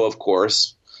 Ditko, of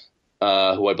course,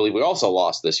 who I believe we also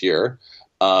lost this year,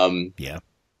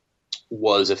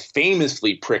 was a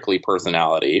famously prickly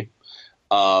personality,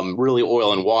 really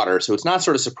oil and water. So it's not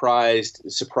sort of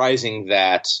surprising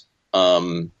that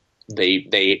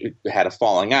they had a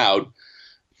falling out.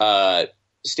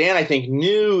 Stan, I think,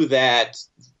 knew that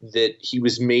he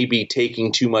was maybe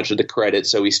taking too much of the credit,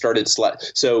 so he started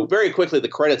so very quickly the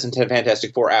credits in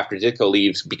Fantastic Four after Ditko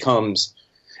leaves becomes.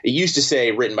 It used to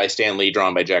say written by Stan Lee,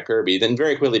 drawn by Jack Kirby. Then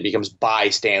very quickly it becomes by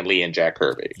Stan Lee and Jack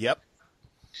Kirby. Yep.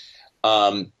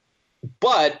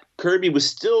 But Kirby was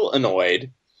still annoyed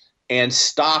and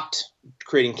stopped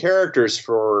creating characters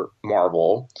for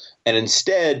Marvel and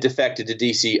instead defected to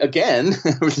DC again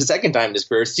for the second time in his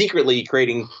career, secretly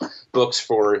creating books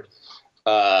for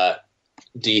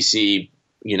DC,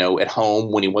 at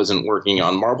home when he wasn't working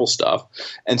on Marvel stuff.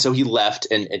 And so he left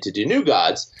and to do New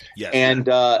Gods. Yes. And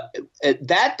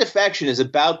that defection is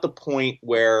about the point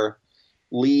where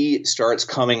Lee starts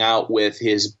coming out with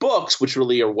his books, which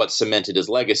really are what cemented his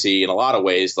legacy in a lot of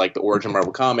ways, like the Origin of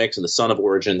Marvel Comics and the Son of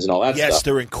Origins and all that stuff. Yes,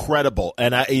 they're incredible.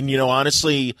 And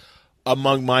honestly,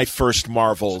 among my first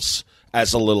Marvels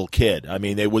as a little kid. I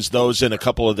mean, it was those in a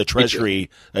couple of the Treasury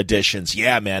editions.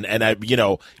 Yeah, man. And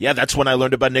that's when I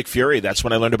learned about Nick Fury. That's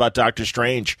when I learned about Doctor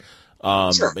Strange.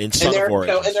 Sure. In Son of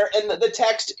Origins. And the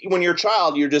text, when you're a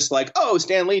child, you're just like, oh,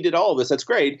 Stan Lee did all of this. That's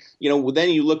great. Then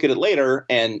you look at it later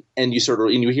and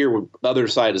you hear the other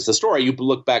side is the story. You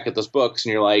look back at those books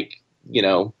and you're like,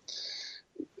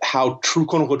 how true,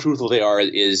 quote unquote, truthful they are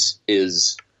is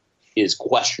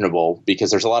questionable,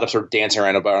 because there's a lot of sort of dancing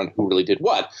around about who really did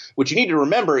what. What you need to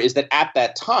remember is that at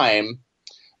that time,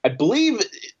 I believe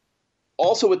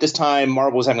also at this time,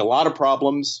 Marvel was having a lot of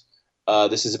problems.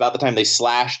 This is about the time they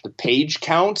slashed the page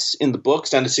counts in the books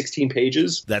down to 16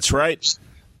 pages. That's right.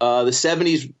 The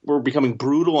 70s were becoming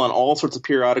brutal on all sorts of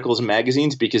periodicals and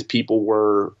magazines because people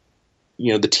were,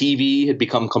 the TV had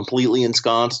become completely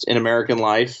ensconced in American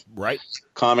life. Right.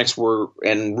 Comics were,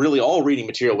 and really all reading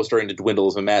material was starting to dwindle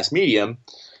as a mass medium.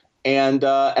 And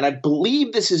I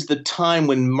believe this is the time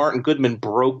when Martin Goodman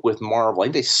broke with Marvel. I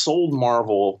think they sold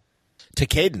Marvel to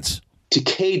Cadence.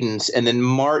 And then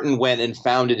Martin went and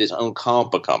founded his own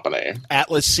comic book company.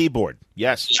 Atlas Seaboard,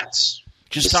 yes.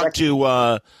 Just talked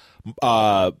to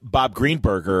Bob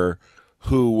Greenberger,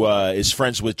 who is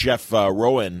friends with Jeff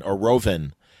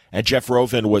Rovin, and Jeff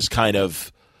Rovin was kind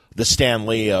of the Stan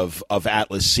Lee of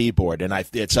Atlas Seaboard, and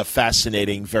it's a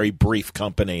fascinating, very brief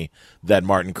company that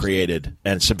Martin created,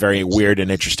 and some very weird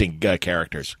and interesting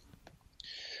characters.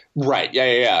 Right.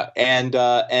 Yeah. And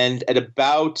at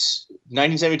about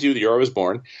 1972, the year I was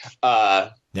born. Yeah,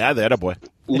 that a boy.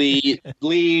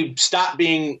 Lee stopped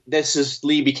being.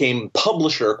 Lee became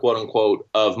publisher, quote unquote,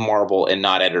 of Marvel and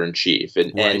not editor in chief.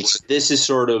 And this is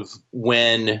sort of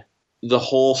when the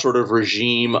whole sort of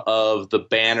regime of the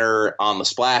banner on the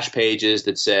splash pages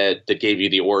that gave you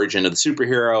the origin of the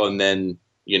superhero, and then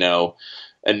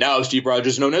and now Steve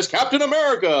Rogers, known as Captain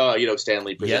America. Stan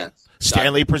Lee presents. Yeah.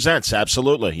 Stan Lee presents,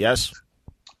 absolutely, yes.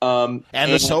 And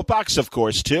the soapbox, of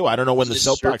course, too. I don't know when the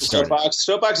soapbox started.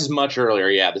 Soapbox is much earlier,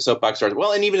 yeah. The soapbox started.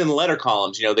 Well, and even in the letter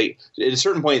columns, they at a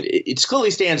certain point, it clearly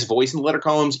Stan's voice in the letter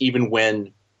columns, even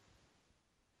when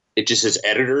it just says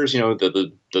editors,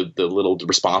 the little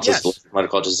responses to the letter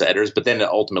columns just says editors. But then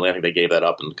ultimately, I think they gave that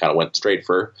up and kind of went straight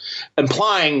for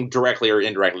implying directly or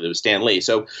indirectly that it was Stan Lee.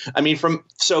 So, I mean,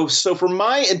 so for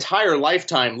my entire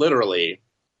lifetime, literally,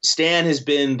 Stan has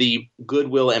been the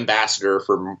goodwill ambassador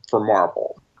for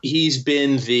Marvel. He's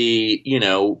been the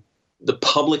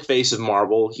public face of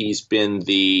Marvel. He's been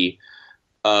the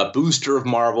booster of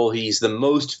Marvel. He's the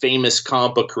most famous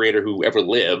comic book creator who ever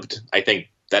lived. I think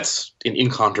that's an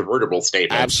incontrovertible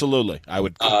statement. Absolutely. I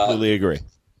would completely agree.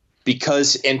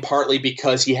 Partly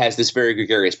because he has this very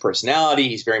gregarious personality.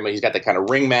 He's got that kind of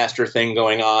ringmaster thing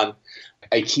going on.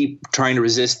 I keep trying to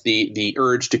resist the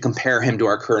urge to compare him to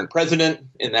our current president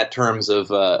in that terms of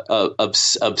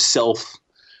self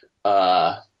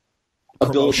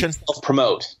promotion,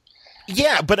 self-promote.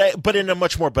 Yeah, but in a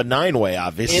much more benign way,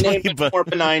 obviously. In a much more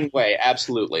benign way,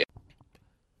 absolutely.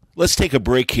 Let's take a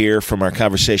break here from our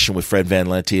conversation with Fred Van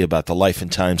Lente about the life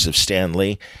and times of Stan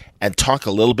Lee and talk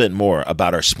a little bit more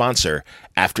about our sponsor,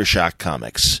 Aftershock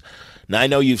Comics. Now, I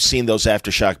know you've seen those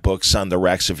Aftershock books on the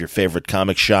racks of your favorite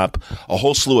comic shop, a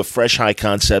whole slew of fresh high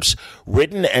concepts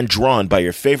written and drawn by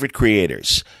your favorite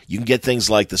creators. You can get things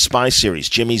like the Spy series,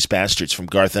 Jimmy's Bastards from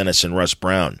Garth Ennis and Russ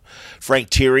Brown, Frank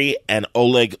Thierry and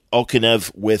Oleg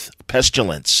Okunev with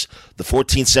Pestilence. The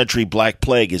 14th century Black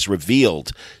Plague is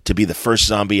revealed to be the first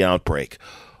zombie outbreak.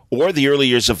 Or the early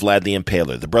years of Vlad the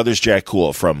Impaler, the Brothers Jack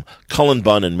Cool from Cullen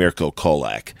Bunn and Mirko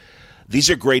Kolak. These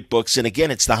are great books, and again,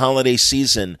 it's the holiday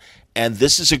season, and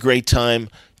this is a great time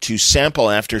to sample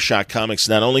Aftershock Comics,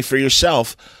 not only for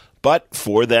yourself, but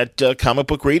for that comic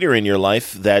book reader in your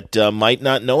life that might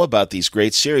not know about these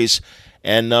great series,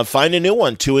 and find a new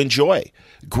one to enjoy.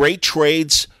 Great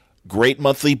trades, great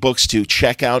monthly books to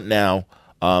check out now.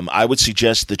 I would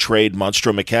suggest the trade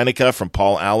Monstro Mechanica from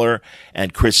Paul Aller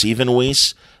and Chris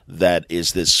Evenwies. That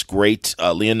is this great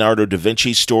Leonardo da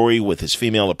Vinci story with his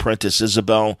female apprentice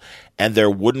Isabel and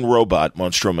their wooden robot,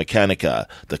 Monstro Mechanica.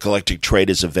 The collected trade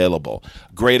is available.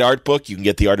 Great art book. You can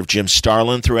get the art of Jim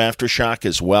Starlin through Aftershock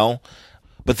as well.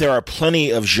 But there are plenty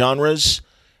of genres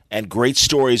and great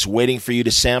stories waiting for you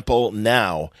to sample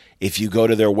now. If you go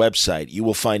to their website, you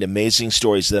will find amazing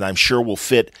stories that I'm sure will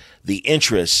fit the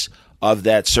interests of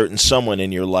that certain someone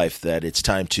in your life that it's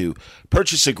time to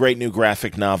purchase a great new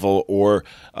graphic novel or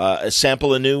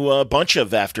sample a new bunch of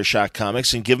Aftershock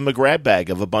comics and give them a grab bag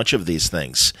of a bunch of these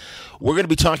things. We're going to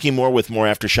be talking more with more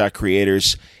Aftershock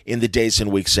creators in the days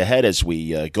and weeks ahead as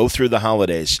we go through the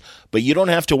holidays. But you don't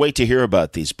have to wait to hear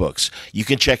about these books. You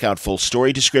can check out full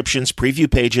story descriptions, preview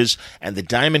pages, and the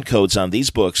diamond codes on these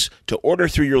books to order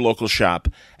through your local shop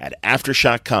at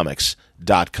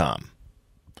AftershockComics.com.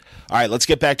 All right, let's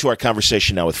get back to our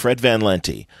conversation now with Fred Van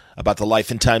Lente about the life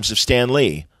and times of Stan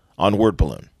Lee on Word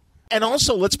Balloon. And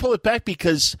also, let's pull it back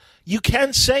because you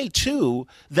can say, too,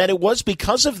 that it was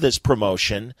because of this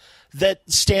promotion that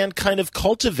Stan kind of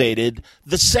cultivated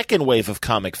the second wave of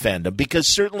comic fandom, because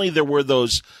certainly there were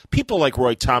those people like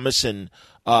Roy Thomas and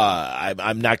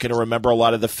I'm not going to remember a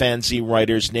lot of the fanzine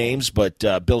writers' names, but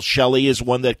Bill Shelley is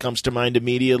one that comes to mind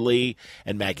immediately,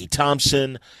 and Maggie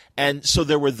Thompson. And so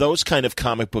there were those kind of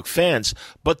comic book fans,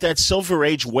 but that Silver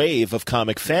Age wave of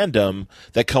comic fandom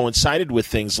that coincided with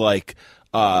things like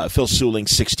Phil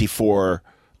Seuling's 64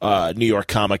 New York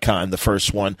Comic Con, the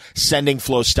first one, sending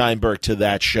Flo Steinberg to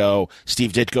that show,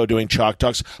 Steve Ditko doing Chalk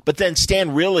Talks. But then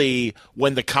Stan really,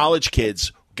 when the college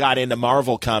kids got into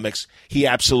Marvel Comics, he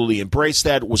absolutely embraced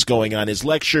that, was going on his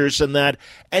lectures and that.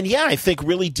 And yeah, I think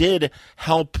really did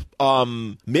help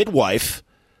midwife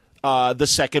the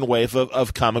second wave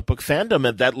of comic book fandom,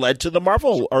 and that led to the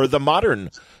Marvel or the modern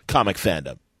comic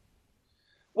fandom.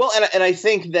 Well, and I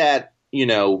think that, you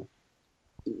know,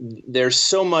 there's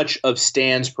so much of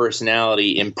Stan's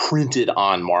personality imprinted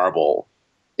on Marvel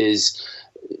is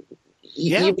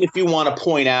even if you want to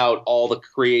point out all the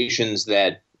creations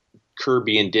that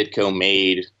Kirby and Ditko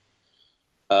made,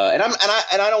 and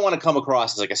I don't want to come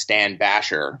across as like a Stan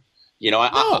basher, you know.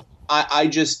 No. I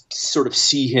just sort of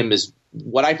see him as,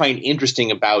 what I find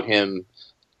interesting about him,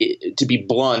 to be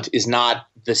blunt, is not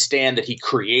the Stan that he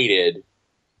created,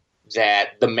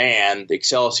 that the man, the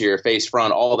Excelsior, face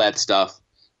front, all that stuff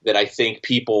that I think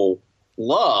people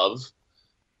love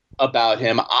about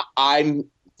him. I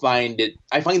find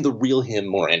the real him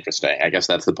more interesting. I guess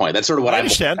that's the point. That's sort of what I'm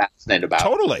fascinated about.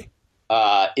 Totally.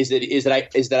 Is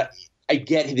that I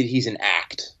get that he's an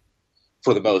act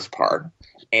for the most part,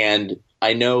 and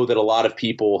I know that a lot of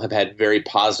people have had very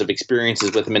positive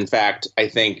experiences with him. In fact, I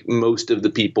think most of the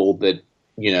people that,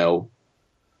 you know,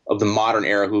 of the modern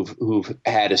era who've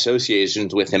had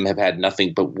associations with him have had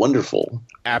nothing but wonderful,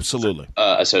 absolutely,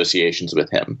 associations with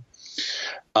him.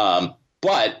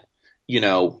 But you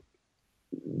know,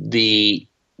 the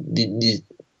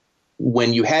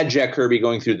when you had Jack Kirby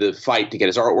going through the fight to get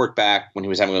his artwork back, when he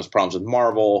was having those problems with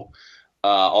Marvel,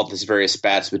 all this various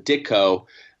spats with Ditko,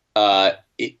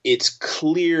 it's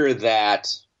clear that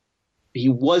he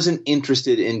wasn't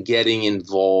interested in getting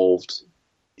involved.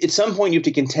 At some point, you have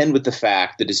to contend with the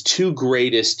fact that his two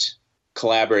greatest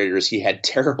collaborators he had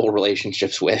terrible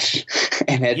relationships with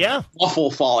and had awful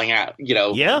falling out, you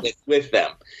know, with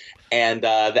them. And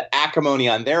the acrimony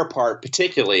on their part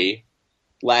particularly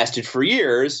lasted for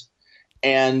years.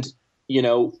 And, you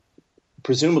know,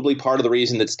 presumably part of the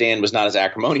reason that Stan was not as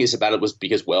acrimonious about it was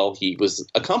because, well, he was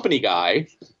a company guy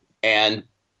and,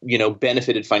 you know,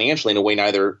 benefited financially in a way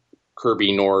neither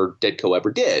Kirby nor Ditko ever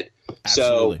did.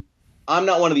 Absolutely. So I'm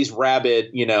not one of these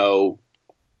rabid, you know,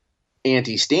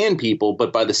 anti-Stan people,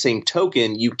 but by the same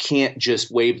token, you can't just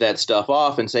wave that stuff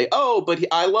off and say, oh, but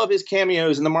I love his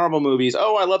cameos in the Marvel movies.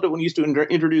 Oh, I loved it when he used to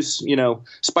introduce, you know,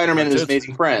 Spider-Man and his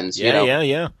amazing friends.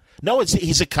 Yeah. No,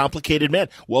 he's a complicated man.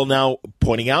 Well, now,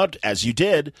 pointing out, as you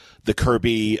did, the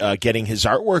Kirby getting his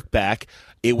artwork back,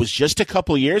 it was just a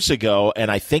couple years ago, and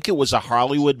I think it was a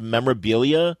Hollywood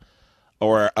memorabilia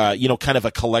or, you know, kind of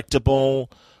a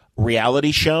collectible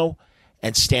reality show,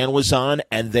 and Stan was on,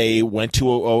 and they went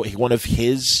to one of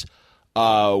his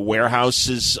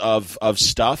warehouses of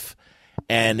stuff,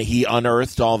 and he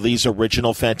unearthed all these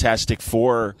original Fantastic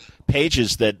Four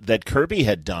pages that Kirby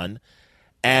had done.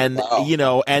 And you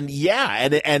know, and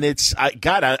it's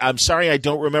I'm sorry I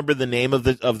don't remember the name of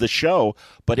the show,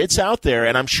 but it's out there,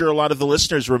 and I'm sure a lot of the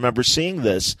listeners remember seeing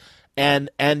this.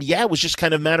 And it was just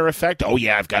kind of matter of fact. Oh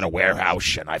yeah, I've got a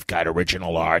warehouse and I've got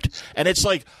original art, and it's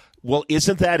like, well,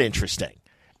 isn't that interesting?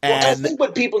 Well, I think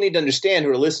what people need to understand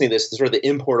who are listening to this, sort of the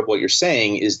import of what you're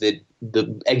saying, is that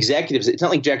the executives. It's not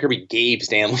like Jack Kirby gave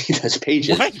Stan Lee those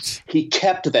pages; right. He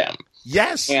kept them.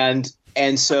 Yes,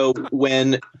 And so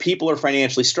when people are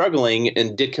financially struggling,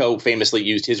 and Ditko famously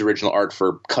used his original art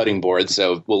for cutting boards,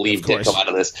 so we'll leave Ditko out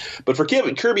of this. But for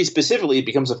Kirby specifically, it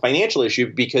becomes a financial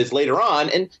issue because later on,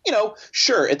 and, you know,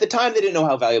 sure, at the time they didn't know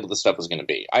how valuable the stuff was going to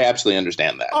be. I absolutely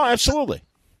understand that. Oh, absolutely.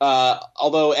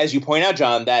 Although, as you point out,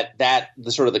 John, that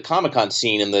the sort of the Comic-Con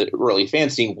scene and the early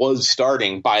fan scene was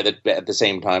starting at the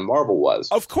same time Marvel was.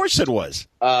 Of course it was.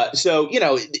 So,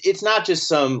 it's not just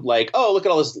some like, oh, look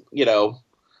at all this, cute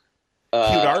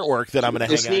artwork that I'm going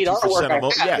to hang on to for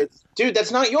sentimental. Yeah. Dude,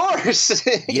 that's not yours.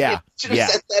 Yeah. You should have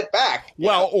sent that back.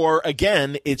 Well, or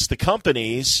again, it's the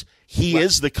company's. He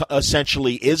is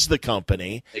essentially the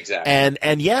company. Exactly.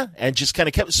 And just kind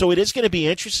of kept. So it is going to be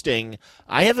interesting.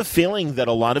 I have a feeling that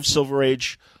a lot of Silver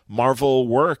Age Marvel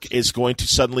work is going to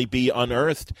suddenly be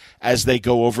unearthed as they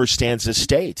go over Stan's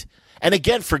estate. And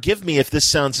again, forgive me if this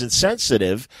sounds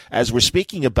insensitive as we're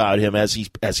speaking about him as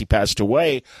he passed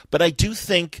away, but I do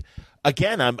think.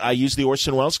 Again, I use the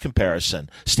Orson Welles comparison.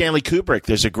 Stanley Kubrick,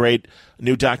 there's a great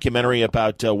new documentary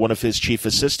about one of his chief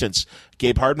assistants.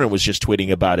 Gabe Hardman was just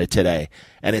tweeting about it today,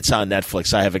 and it's on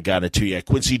Netflix. I haven't gotten it to yet.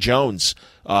 Quincy Jones,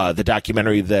 the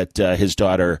documentary that his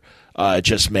daughter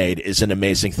just made, is an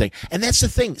amazing thing. And that's the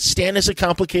thing. Stan is a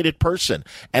complicated person,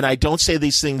 and I don't say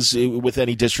these things with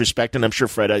any disrespect, and I'm sure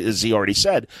Fred, as he already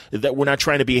said, that we're not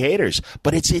trying to be haters,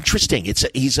 but it's interesting.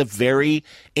 He's a very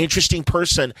interesting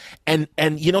person, and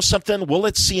something, we'll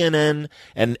let CNN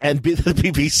and the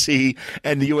BBC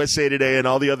and the USA Today and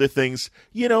all the other things,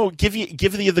 give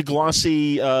you the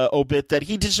glossy obit that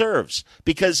he deserves,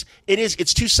 because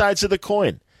it's two sides of the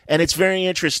coin. And it's very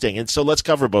interesting. And so let's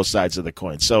cover both sides of the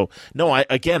coin. So, no,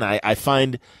 I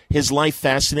find his life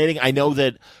fascinating. I know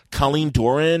that Colleen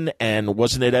Doran and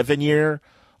wasn't it Evan Year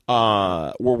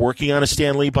were working on a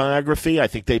Stan Lee biography. I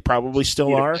think they probably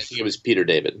still are. I think it was Peter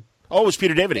David. Oh, it was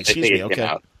Peter David. Excuse me. Okay. Came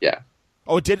out. Yeah.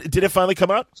 Oh, did it finally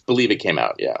come out? I believe it came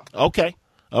out, yeah. Okay.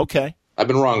 I've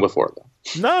been wrong before,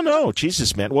 though. No.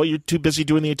 Jesus, man. Well, you're too busy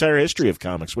doing the entire history of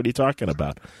comics. What are you talking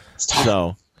about?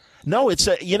 So, no, it's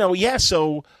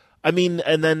so... I mean,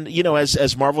 and then,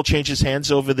 as Marvel changes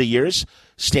hands over the years,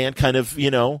 Stan kind of,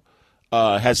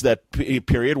 has that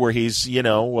period where he's,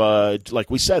 like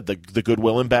we said, the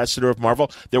goodwill ambassador of Marvel.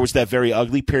 There was that very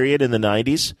ugly period in the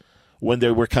 90s when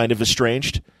they were kind of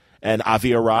estranged, and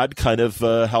Avi Arad kind of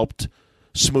helped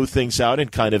smooth things out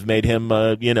and kind of made him,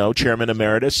 chairman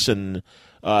emeritus, and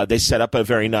they set up a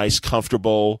very nice,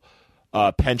 comfortable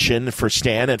pension for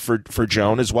Stan and for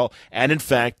Joan as well, and in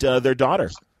fact, their daughter.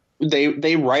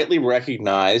 They rightly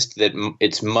recognized that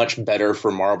it's much better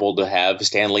for Marvel to have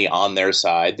Stan Lee on their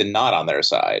side than not on their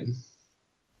side.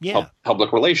 Yeah.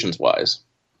 Public relations wise.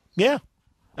 Yeah.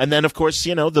 And then, of course,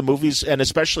 the movies, and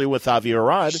especially with Avi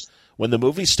Arad, when the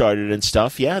movies started and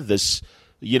stuff, this,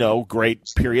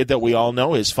 great period that we all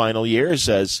know, his final years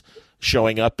as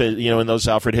showing up, in those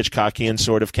Alfred Hitchcockian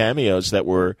sort of cameos that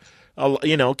were,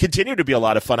 continue to be a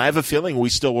lot of fun. I have a feeling we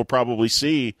still will probably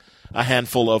see a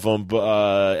handful of them.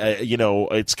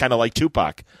 It's kind of like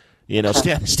Tupac.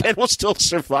 Stan will still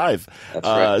survive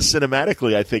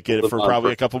cinematically, I think, for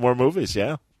probably a couple more movies.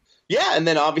 Yeah. Yeah. And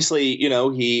then obviously,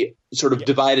 he sort of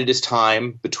divided his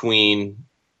time between,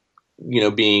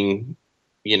 being,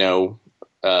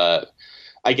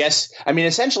 I guess,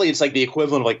 essentially it's like the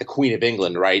equivalent of like the Queen of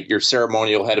England, right? Your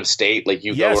ceremonial head of state, like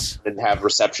you go and have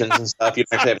receptions and stuff. You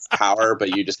don't actually have power, but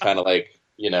you just kind of like,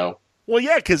 Well,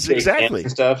 yeah, because exactly.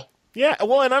 Stuff. Yeah,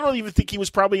 well, and I don't even think he was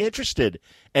probably interested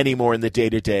anymore in the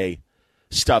day-to-day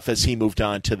stuff as he moved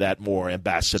on to that more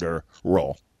ambassador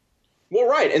role. Well,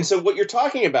 right. And so what you're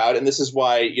talking about, and this is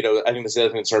why, I think this is the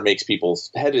other thing that sort of makes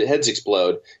people's heads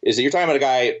explode, is that you're talking about a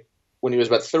guy when he was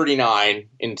about 39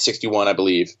 in 61, I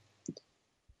believe.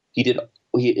 He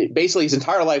basically his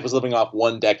entire life was living off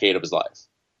one decade of his life,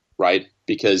 right?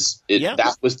 Because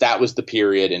that was the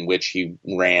period in which he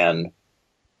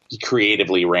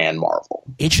creatively ran Marvel.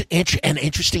 And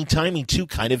interesting timing, too,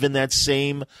 kind of in that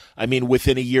same,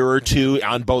 within a year or two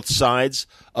on both sides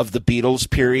of the Beatles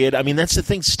period. That's the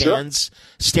thing.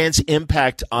 Stan's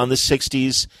impact on the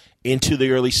 60s into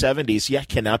the early 70s,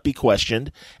 cannot be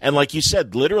questioned. And like you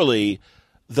said, literally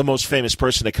the most famous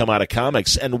person to come out of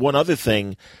comics. And one other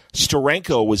thing,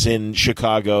 Steranko was in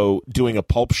Chicago doing a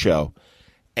pulp show,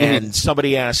 and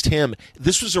somebody asked him,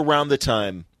 this was around the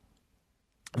time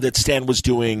that Stan was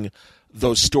doing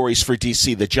those stories for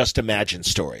DC, the Just Imagine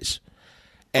stories.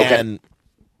 And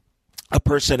a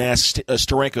person asked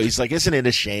Steranko, he's like, isn't it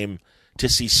a shame to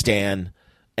see Stan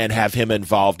and have him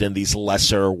involved in these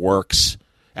lesser works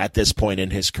at this point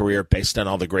in his career based on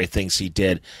all the great things he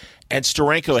did? And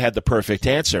Steranko had the perfect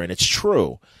answer, and it's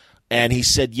true. And he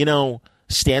said,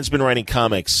 Stan's been writing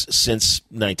comics since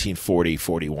 1940,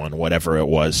 41, whatever it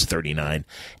was, 39.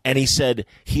 And he said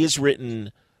he has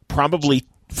written probably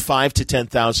 5,000 to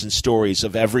 10,000 stories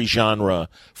of every genre,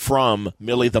 from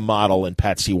Millie the Model and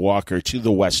Patsy Walker to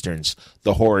the Westerns,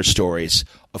 the horror stories,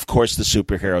 of course the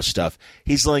superhero stuff.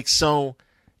 He's like, so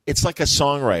it's like a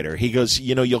songwriter. He goes,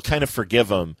 you'll kind of forgive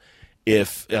him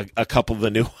if a couple of the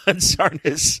new ones aren't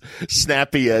as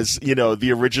snappy as,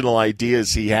 the original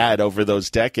ideas he had over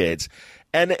those decades.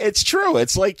 And it's true.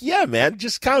 It's like, yeah, man,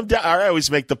 just calm down. I always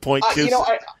make the point, too.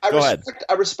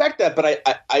 I respect that, but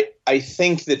I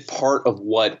think that part of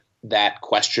what that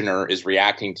questioner is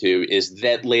reacting to is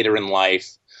that later in life,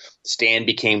 Stan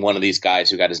became one of these guys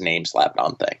who got his name slapped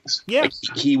on things. Yeah. Like,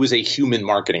 he was a human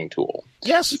marketing tool.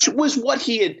 Yes. Which was what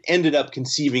he had ended up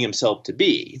conceiving himself to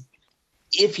be.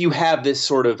 If you have this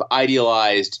sort of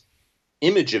idealized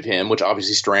image of him, which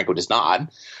obviously Steranko does not,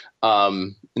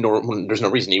 nor there's no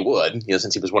reason he would,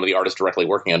 since he was one of the artists directly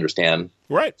working under Stan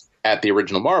at the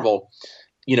original Marvel,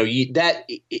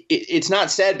 it's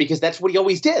not sad because that's what he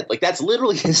always did. Like, that's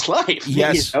literally his life.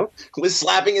 Yes. Was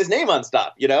slapping his name on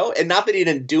stuff, and not that he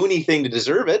didn't do anything to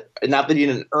deserve it, and not that he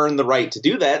didn't earn the right to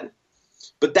do that,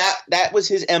 but that was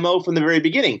his MO from the very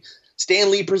beginning.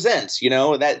 Stan Lee Presents,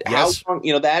 that yes. how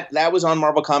long, that was on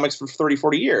Marvel Comics for 30,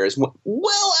 40 years,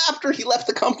 well after he left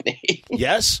the company.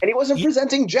 Yes. And he wasn't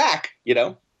presenting Jack,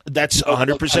 That's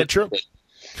 100% true.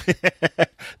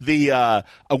 The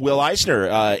Will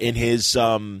Eisner in his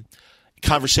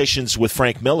conversations with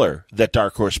Frank Miller that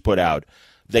Dark Horse put out,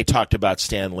 they talked about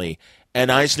Stan Lee.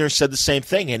 And Eisner said the same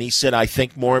thing. And he said, I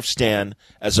think more of Stan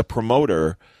as a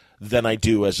promoter than I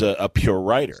do as a pure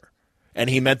writer. And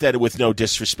he meant that with no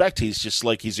disrespect. He's just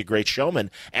like, he's a great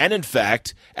showman. And in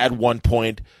fact, at one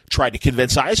point, tried to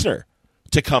convince Eisner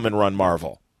to come and run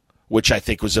Marvel, which I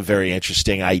think was a very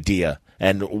interesting idea.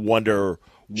 And wonder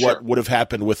what would have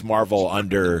happened with Marvel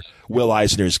under Will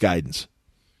Eisner's guidance.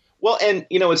 Well, and,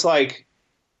 it's like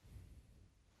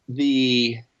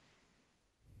the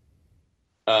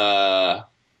do you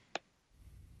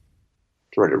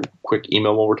write a quick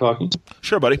email while we're talking?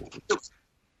 Sure, buddy.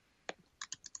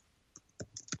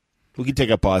 We can take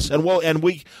a pause, and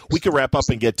we can wrap up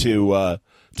and get to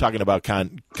talking about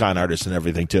con artists and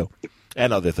everything too,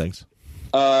 and other things.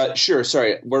 Sure.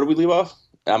 Sorry, where did we leave off?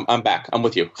 I'm back. I'm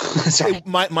with you. Sorry.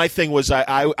 My thing was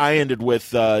I ended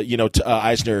with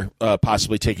Eisner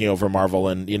possibly taking over Marvel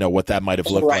and what that might have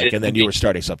looked like, and then you were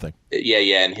starting something.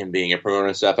 Yeah, and him being a promoter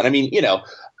and stuff. And I mean,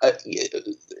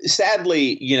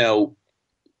 sadly,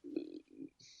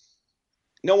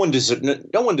 no one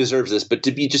deserves this, but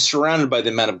to be just surrounded by the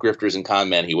amount of grifters and con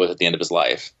men he was at the end of his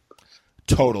life.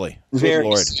 Totally.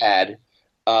 Very sad.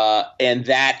 And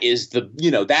that is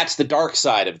that's the dark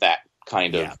side of that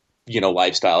kind of,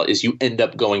 lifestyle, is you end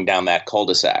up going down that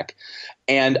cul-de-sac.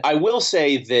 And I will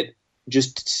say that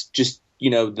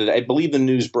that I believe the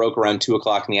news broke around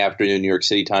 2:00 in the afternoon, New York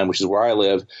City time, which is where I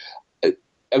live.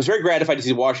 I was very gratified to see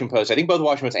the Washington Post. I think both the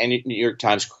Washington Post and New York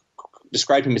Times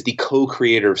described him as the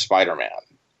co-creator of Spider-Man.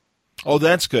 Oh,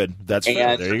 that's good. That's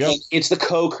fair. There you go. It's the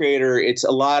co-creator. It's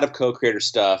a lot of co-creator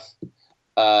stuff.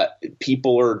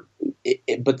 People are,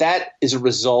 but that is a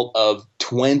result of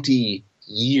 20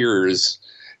 years,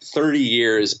 30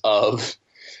 years of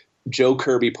Joe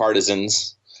Kirby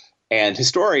partisans and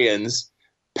historians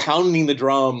pounding the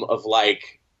drum of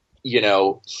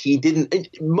he didn't.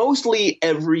 Mostly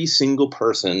every single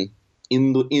person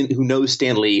who knows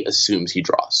Stan Lee assumes he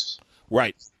draws.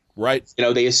 Right.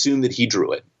 They assume that he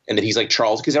drew it. And that he's like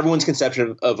Charles, because everyone's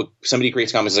conception of somebody who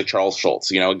creates comics is like Charles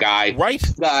Schultz, a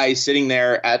guy sitting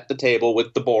there at the table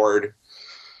with the board,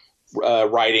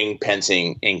 writing,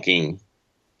 penciling, inking,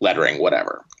 lettering,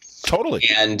 whatever. Totally.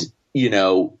 And,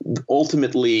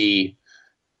 ultimately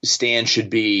Stan should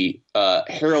be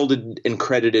heralded and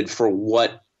credited for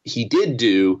what he did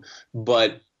do.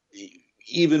 But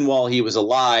even while he was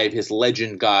alive, his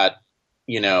legend got,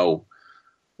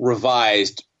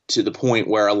 revised to the point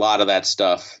where a lot of that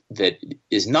stuff that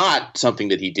is not something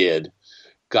that he did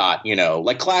got,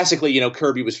 classically,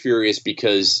 Kirby was furious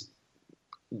because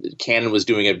Canon was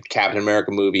doing a Captain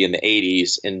America movie in the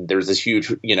 80s, and there was this huge,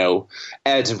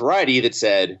 ads in Variety that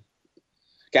said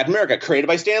Captain America created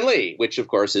by Stan Lee, which of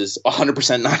course is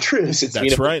 100% not true.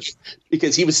 That's right.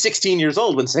 Because he was 16 years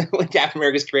old when Captain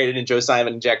America was created, and Joe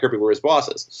Simon and Jack Kirby were his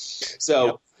bosses.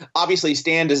 So obviously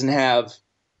Stan doesn't have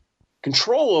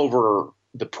control over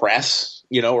the press,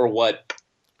 or what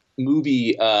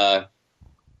movie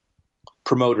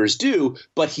promoters do,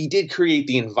 but he did create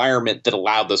the environment that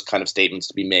allowed those kind of statements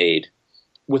to be made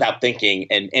without thinking.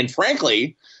 And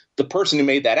frankly, the person who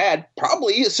made that ad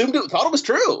probably thought it was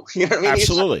true. You know what I mean?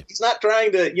 Absolutely. He's not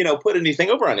trying to, put anything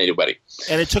over on anybody.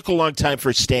 And it took a long time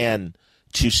for Stan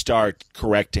to start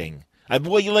correcting.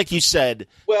 Like you said,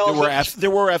 there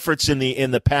were efforts in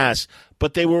the past,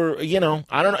 but they were, I don't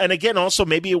know. And again, also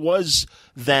maybe it was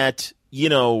that,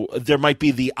 there might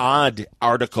be the odd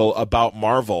article about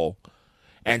Marvel,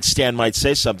 and Stan might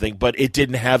say something, but it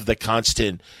didn't have the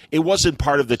constant. It wasn't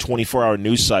part of the 24-hour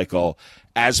news cycle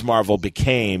as Marvel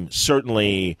became,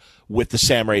 certainly with the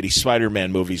Sam Raimi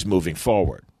Spider-Man movies moving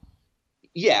forward.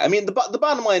 Yeah, I mean, the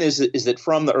bottom line is that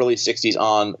from the early 60s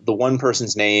on, the one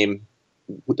person's name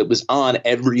that was on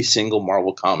every single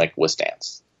Marvel comic was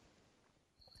Stan's.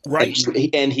 Right.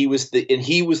 And he was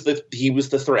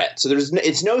the threat. So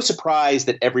it's no surprise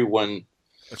that everyone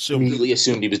immediately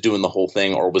assumed he was doing the whole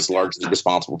thing or was largely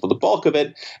responsible for the bulk of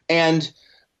it. And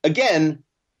again,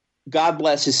 God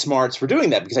bless his smarts for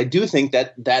doing that, because I do think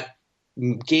that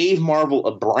gave Marvel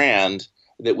a brand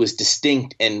that was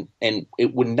distinct, and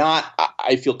it would not,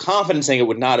 I feel confident saying it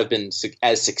would not have been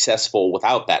as successful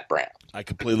without that brand. I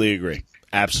completely agree.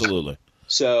 Absolutely.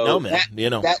 So no, man,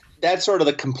 that's sort of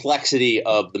the complexity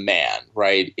of the man,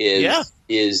 right?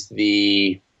 Is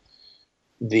the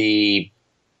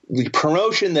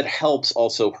promotion that helps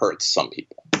also hurts some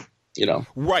people.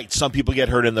 Right. Some people get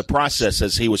hurt in the process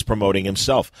as he was promoting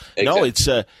himself. Exactly. No, it's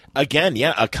a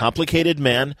complicated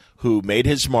man who made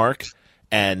his mark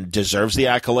and deserves the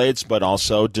accolades, but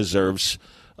also deserves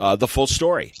the full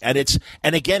story. And it's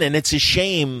a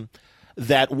shame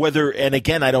that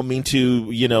I don't mean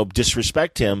to,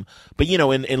 disrespect him, but,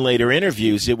 in later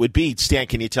interviews, it would be, Stan,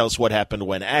 can you tell us what happened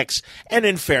when X? And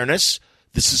in fairness,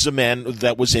 this is a man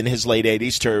that was in his late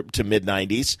 80s to mid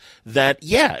 90s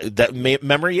that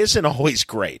memory isn't always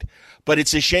great, but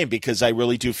it's a shame because I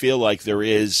really do feel like there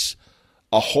is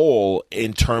a hole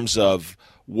in terms of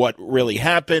what really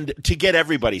happened to get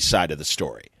everybody's side of the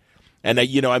story. And,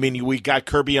 we got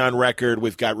Kirby on record.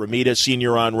 We've got Romita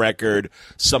Sr. on record.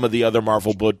 Some of the other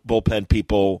Marvel bullpen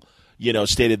people,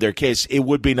 stated their case. It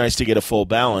would be nice to get a full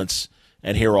balance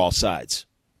and hear all sides.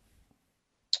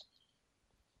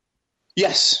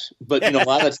 Yes, but a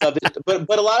lot of that stuff.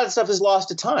 But a lot of that stuff is lost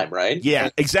to time, right? Yeah,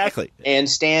 exactly. And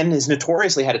Stan has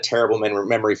notoriously had a terrible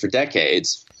memory for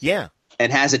decades. Yeah,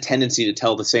 and has a tendency to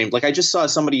tell the same. Like I just saw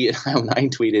somebody online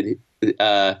tweeted,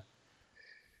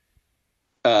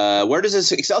 "Where does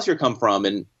this Excelsior come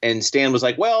from?" And Stan was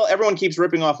like, "Well, everyone keeps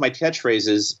ripping off my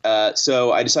catchphrases,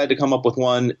 so I decided to come up with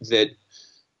one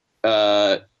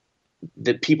that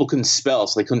people couldn't spell,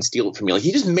 so they couldn't steal it from me." Like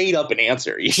he just made up an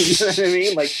answer. You know what I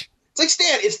mean? Like. It's like,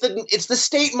 Stan, it's the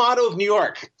state motto of New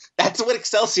York. That's what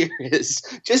Excelsior is.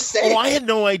 Just say it. I had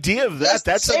no idea of that.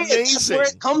 That's amazing. That's where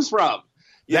it comes from.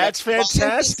 That's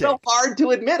fantastic. It's so hard to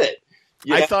admit it.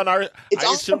 It's on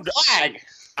the flag.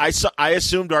 I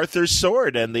assumed Arthur's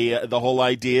sword and the whole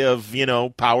idea of,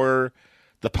 the power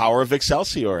of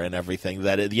Excelsior and everything,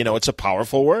 that it's a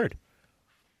powerful word.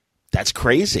 That's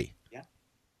crazy. Yeah.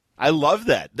 I love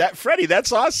that. Freddie,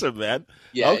 that's awesome, man.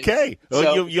 Yeah. Okay.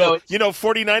 So,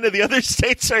 49 of the other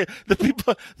states are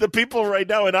the people right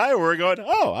now in Iowa are going,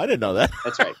 "Oh, I didn't know that."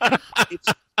 That's right.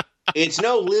 It's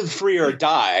no live free or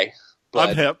die.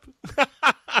 I'm hip.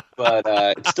 But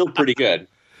it's still pretty good.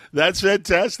 That's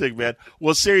fantastic, man.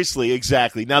 Well, seriously,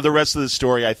 exactly. Now, the rest of the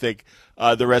story, I think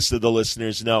the rest of the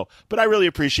listeners know. But I really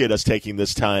appreciate us taking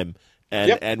this time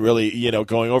and really,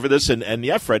 going over this. And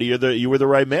yeah, Freddie, you were the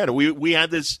right man. We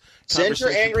had this. Send your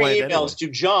angry emails to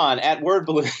John at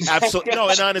WordBalloon. Absolutely. No,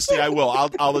 and honestly, I will.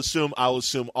 I'll assume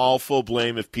all full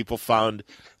blame if people found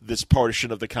this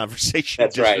portion of the conversation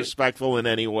disrespectful in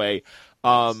any way.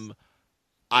 Like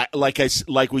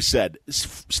we said,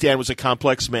 Stan was a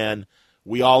complex man.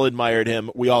 We all admired him.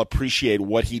 We all appreciate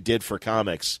what he did for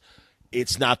comics.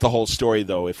 It's not the whole story,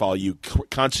 though, if all you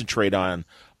concentrate on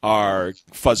are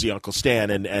Fuzzy Uncle Stan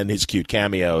and his cute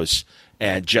cameos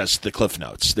and just the Cliff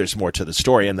Notes. There's more to the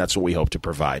story, and that's what we hope to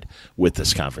provide with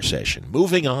this conversation.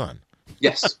 Moving on.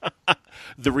 Yes.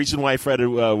 The reason why Fred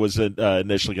was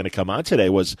initially going to come on today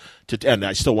was and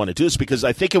I still want to do this because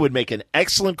I think it would make an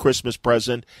excellent Christmas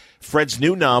present. Fred's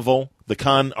new novel, The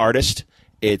Con Artist,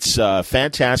 it's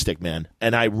fantastic, man.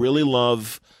 And I really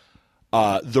love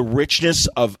the richness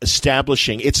of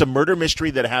establishing. It's a murder mystery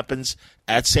that happens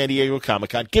at San Diego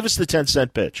Comic-Con. Give us the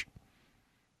 10-cent pitch.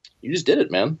 You just did it,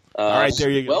 man. All right,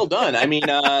 there you go. Well done. I mean,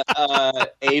 a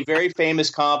very famous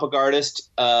comic book artist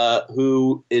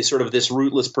who is sort of this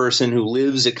rootless person who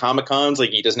lives at Comic Cons.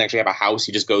 Like he doesn't actually have a house.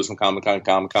 He just goes from Comic Con to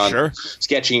Comic Con, sure,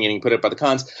 sketching and getting put up by the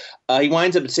cons. He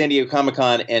winds up at San Diego Comic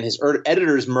Con, and his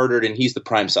editor is murdered, and he's the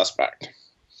prime suspect.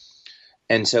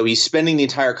 And so he's spending the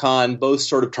entire con both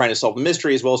sort of trying to solve the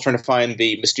mystery as well as trying to find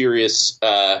the mysterious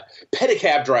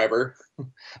pedicab driver,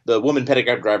 the woman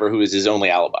pedicab driver who is his only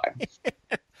alibi.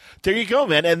 There you go,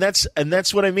 man, and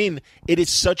that's what I mean. It is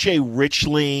such a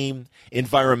richly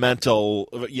environmental,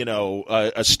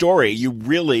 a story. You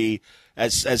really,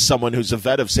 as someone who's a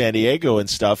vet of San Diego and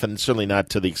stuff, and certainly not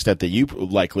to the extent that you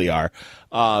likely are,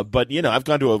 but I've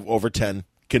gone to over 10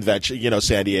 convention,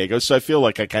 San Diego. So I feel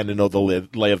like I kind of know the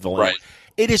lay of the land. Right.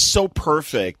 It is so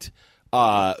perfect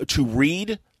to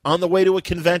read on the way to a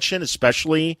convention,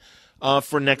 especially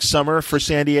for next summer for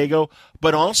San Diego.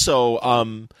 But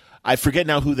also, I forget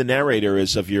now who the narrator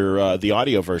is of your the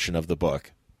audio version of the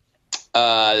book.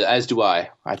 As do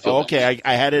I. I feel okay.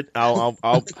 I had it. I'll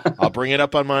bring it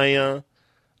up on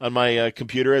my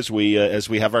computer as we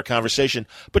have our conversation.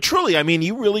 But truly, I mean,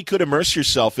 you really could immerse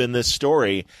yourself in this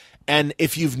story. And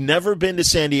if you've never been to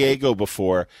San Diego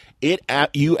before,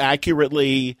 you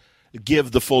accurately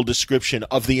give the full description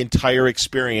of the entire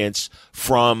experience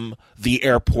from the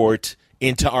airport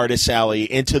into Artist Alley,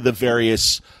 into the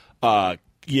various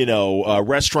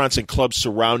restaurants and clubs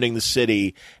surrounding the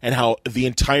city, and how the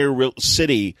entire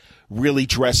city really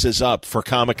dresses up for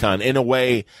Comic-Con in a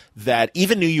way that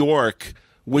even New York,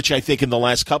 which I think in the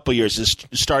last couple of years is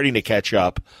starting to catch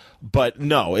up, but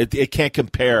no, it can't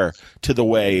compare to the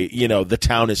way, the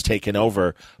town is taken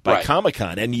over by Right.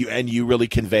 Comic-Con, and you really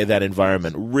convey that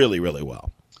environment really, really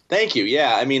well. Thank you.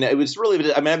 Yeah, I mean, it was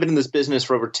really. I've been in this business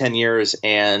for over 10 years,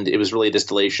 and it was really a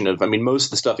distillation of. Most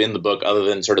of the stuff in the book, other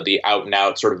than sort of the out and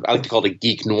out, sort of, I like to call it a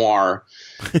geek noir.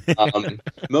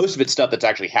 Most of it's stuff that's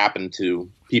actually happened to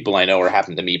people I know or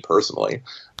happened to me personally.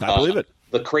 I believe it.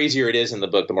 The crazier it is in the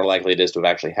book, the more likely it is to have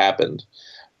actually happened.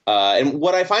 And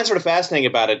what I find sort of fascinating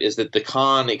about it is that the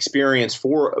con experience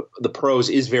for the pros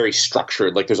is very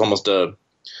structured. Like there's almost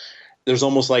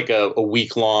like a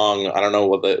week long, I don't know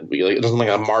what there's like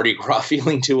a Mardi Gras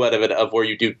feeling to it of where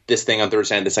you do this thing on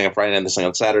Thursday night, this thing on Friday night, this thing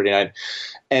on Saturday night.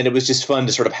 And it was just fun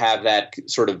to sort of have that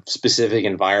sort of specific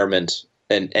environment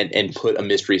and put a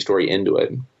mystery story into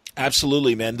it.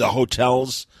 Absolutely, man. The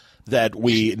hotels that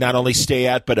we not only stay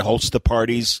at, but host the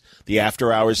parties, the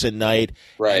after hours at night.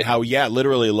 Right. And how,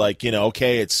 literally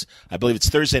okay, I believe it's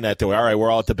Thursday night though. All right, we're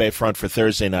all at the Bayfront for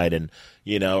Thursday night and,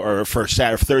 or for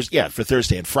Saturday, for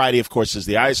Thursday. And Friday, of course, is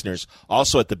the Eisners,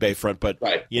 also at the Bayfront. But,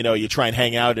 right. You try and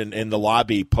hang out in the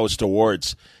lobby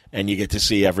post-awards, and you get to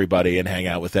see everybody and hang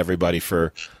out with everybody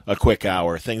for a quick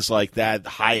hour. Things like that.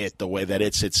 Hyatt, the way that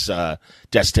it's its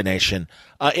destination.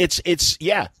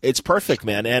 It's perfect,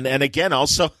 man. And again,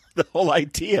 also the whole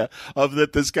idea of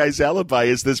that this guy's alibi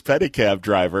is this pedicab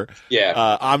driver.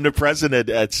 Yeah. Omnipresent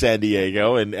at San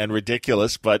Diego and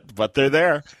ridiculous, but they're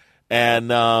there.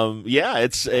 And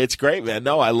it's great, man.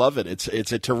 No, I love it.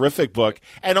 It's a terrific book.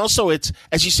 And also it's,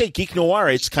 as you say, geek noir,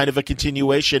 it's kind of a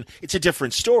continuation. It's a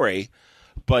different story.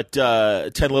 But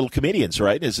 10 Little Comedians,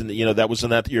 right? Wasn't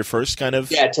that your first kind of?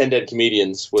 Yeah, 10 Dead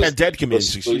Comedians. 10 Dead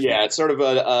Comedians. Yeah, it's sort of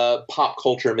a pop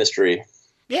culture mystery.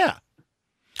 Yeah,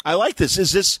 I like this.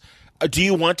 Is this? Do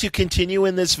you want to continue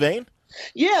in this vein?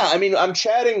 Yeah, I'm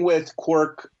chatting with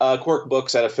Quirk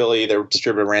Books out of Philly. They're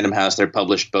distributed at Random House. They're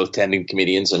published both 10 Dead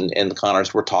Comedians and the Con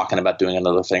Artists. We're talking about doing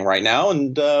another thing right now,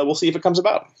 and we'll see if it comes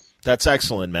about. That's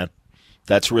excellent, man.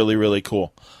 That's really, really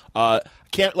cool.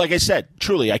 Like I said,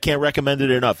 truly, I can't recommend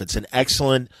it enough. It's an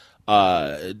excellent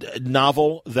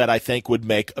novel that I think would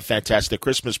make a fantastic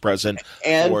Christmas present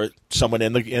for someone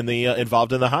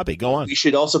involved in the hobby. Go on. We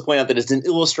should also point out that it's an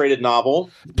illustrated novel.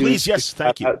 Please, yes,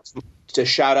 thank you. To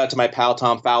shout out to my pal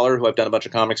Tom Fowler, who I've done a bunch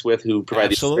of comics with, who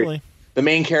provided absolutely. The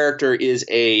main character is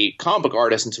a comic book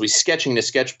artist, and so he's sketching in a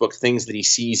sketchbook things that he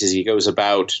sees as he goes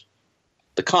about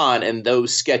the con, and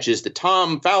those sketches that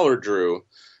Tom Fowler drew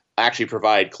actually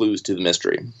provide clues to the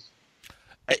mystery.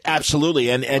 Absolutely,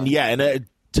 and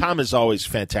Tom is always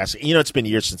fantastic. It's been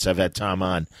years since I've had Tom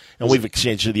on, and we've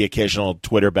exchanged the occasional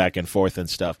Twitter back and forth and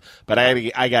stuff. But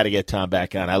I got to get Tom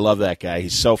back on. I love that guy.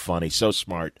 He's so funny, so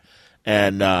smart,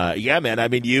 and man.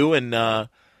 You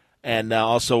and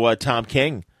also Tom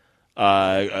King.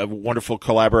 Wonderful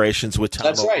collaborations with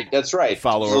Tom. That's right.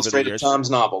 Follow over the years. Tom's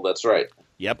novel. That's right.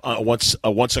 Yep. Once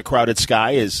a Crowded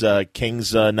Sky is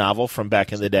King's novel from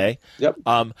back in the day. Yep.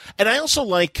 And I also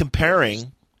like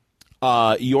comparing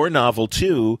your novel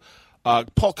to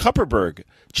Paul Kupperberg.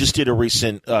 Just did a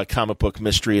recent comic book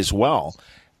mystery as well.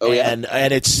 Oh yeah.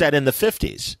 And it's set in the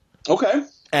 50s. Okay.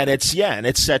 And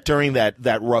it's set during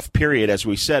that rough period, as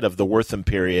we said, of the Wortham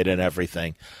period and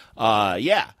everything.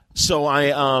 So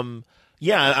I'm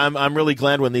really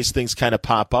glad when these things kind of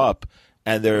pop up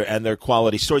and they're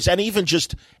quality stories, and even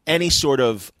just any sort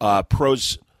of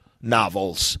prose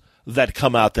novels that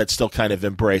come out that still kind of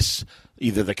embrace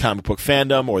either the comic book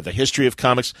fandom or the history of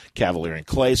comics. Cavalier and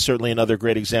Clay, certainly another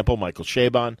great example. Michael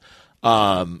Chabon.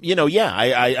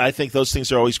 I think those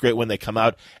things are always great when they come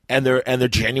out, and they're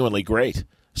genuinely great.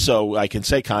 So I can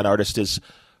say Con Artist is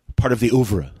part of the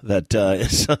oeuvre that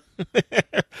is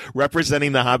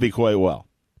representing the hobby quite well.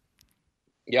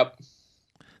 Yep.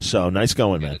 So nice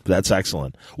going, man. That's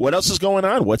excellent. What else is going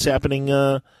on? What's happening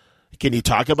Can you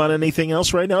talk about anything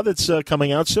else right now that's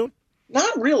coming out soon?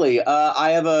 Not really.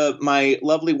 I have my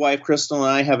lovely wife Crystal and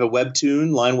I have a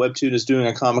webtoon. Line Webtoon is doing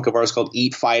a comic of ours called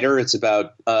Eat Fighter. It's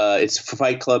about it's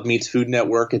Fight Club meets Food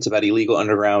Network. It's about illegal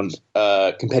underground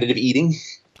competitive eating.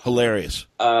 Hilarious.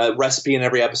 Recipe in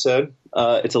every episode.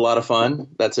 It's a lot of fun.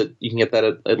 That's it. You can get that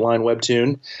at Line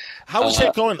Webtoon. How is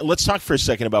that going? Let's talk for a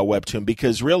second about Webtoon,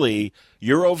 because really,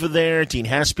 you're over there. Dean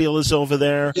Haspiel is over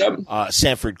there. Yep.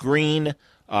 Sanford Green,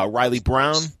 Riley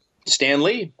Brown. Stan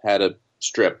Lee had a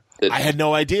strip. I had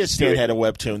no idea Stan had a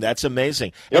Webtoon. That's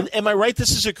amazing. Yep. Am I right?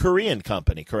 This is a Korean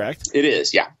company, correct? It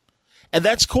is, yeah. And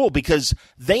that's cool because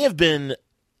they have been,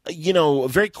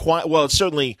 very quiet. Well,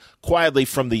 certainly quietly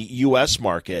from the U.S.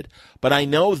 market. But I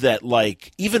know that,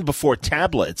 even before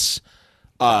tablets,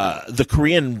 the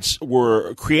Koreans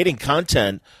were creating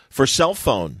content for cell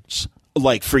phones,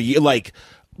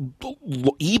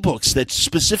 ebooks that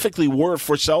specifically were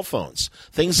for cell phones,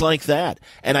 things like that.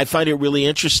 And I find it really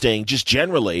interesting, just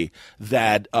generally,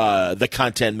 that the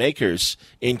content makers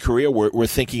in Korea were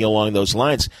thinking along those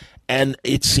lines. And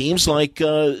it seems like,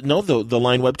 the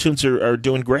Line Webtoons are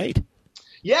doing great.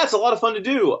 Yeah, it's a lot of fun to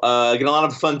do. Get a lot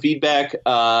of fun feedback.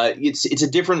 It's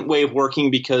a different way of working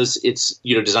because it's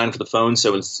designed for the phone.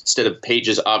 So instead of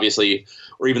pages, obviously,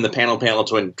 or even the panel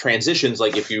to in transitions,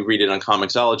 like if you read it on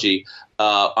Comixology,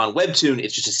 on Webtoon,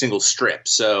 it's just a single strip.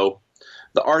 So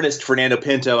the artist Fernando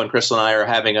Pinto and Crystal and I are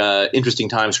having an interesting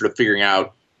time sort of figuring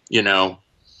out,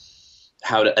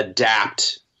 how to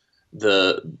adapt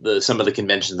the some of the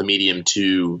conventions of the medium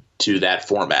to that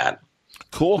format.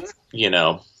 Cool.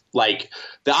 Like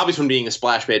the obvious one being a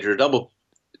splash page or a double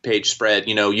page spread,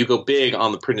 you go big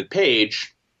on the printed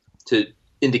page to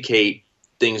indicate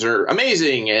things are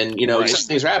amazing and, Right.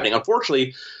 things are happening.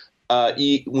 Unfortunately,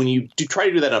 when you try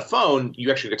to do that on a phone,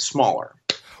 you actually get smaller.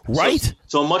 Right.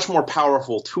 So a much more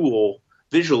powerful tool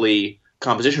visually,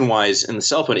 composition-wise, in the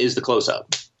cell phone is the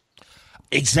close-up.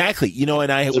 Exactly. And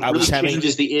I was having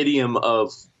changes the idiom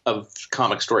of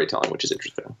comic storytelling, which is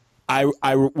interesting.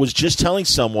 I was just telling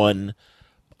someone,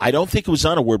 I don't think it was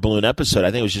on a Word Balloon episode. I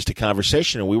think it was just a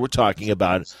conversation, and we were talking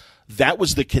about that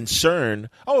was the concern.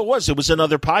 Oh, it was. It was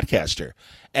another podcaster.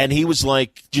 And he was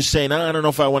just saying, I don't know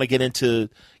if I want to get into,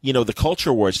 the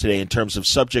culture wars today in terms of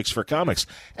subjects for comics.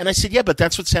 And I said, yeah, but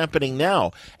that's what's happening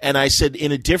now. And I said,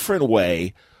 in a different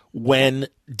way, when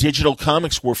digital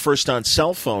comics were first on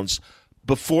cell phones,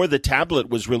 before the tablet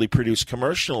was really produced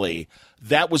commercially,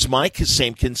 that was my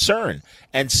same concern.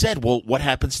 And said, well, what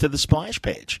happens to the splash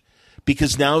page?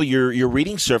 Because now your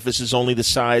reading surface is only the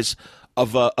size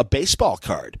of a baseball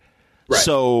card. Right.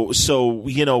 So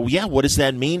what does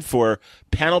that mean for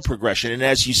panel progression? And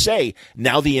as you say,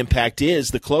 now the impact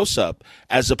is the close-up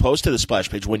as opposed to the splash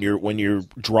page when you're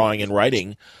drawing and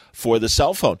writing for the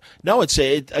cell phone. No,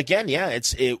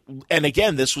 and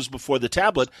again, this was before the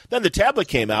tablet. Then the tablet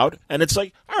came out, and it's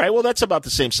like, all right, well, that's about the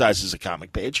same size as a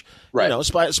comic page. Right.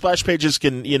 Splash pages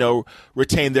can,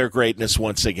 retain their greatness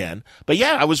once again. But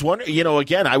yeah, I was wondering,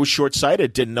 again, I was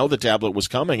short-sighted, didn't know the tablet was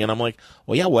coming, and I'm like,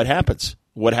 well, yeah, what happens?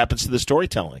 What happens to the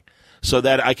storytelling? So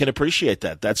that I can appreciate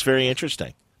that. That's very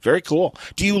interesting. Very cool.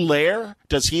 Do you layer?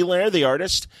 Does he layer, the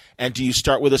artist? And do you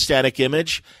start with a static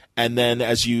image, and then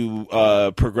as you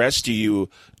progress, do you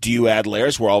add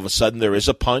layers where all of a sudden there is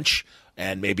a punch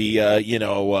and maybe a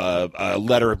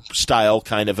letter style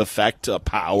kind of effect, a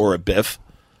pow or a biff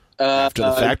after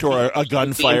the fact, or a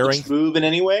gun firing? Move in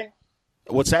any way?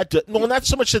 What's that? No, not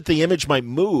so much that the image might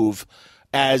move,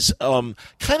 as kind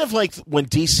of like when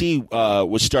DC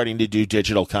was starting to do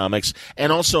digital comics,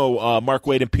 and also Mark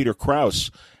Waid and Peter Krause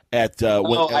at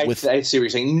I see what you're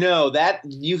saying. No, that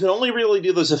you can only really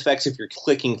do those effects if you're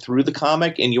clicking through the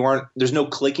comic, and there's no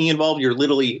clicking involved.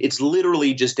 It's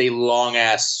literally just a long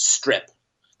ass strip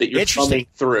that you're thumbing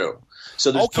through.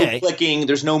 So there's no clicking,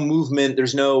 there's no movement,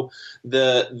 there's no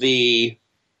the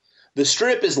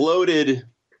strip is loaded.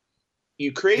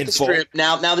 You create the strip.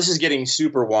 Now this is getting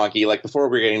super wonky. Like before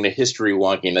we were getting the history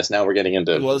wonkiness. Now we're getting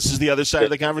into... Well, this is the other side of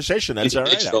the conversation. That's all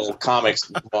right. Digital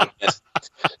comics wonkiness.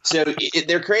 So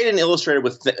they're created and illustrated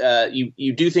with...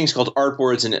 you do things called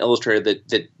artboards in Illustrator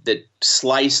that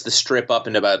slice the strip up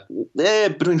into about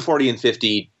between 40 and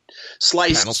 50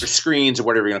 slices or screens or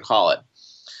whatever you're going to call it.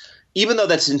 Even though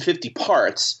that's in 50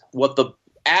 parts, what the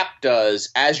app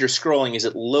does as you're scrolling is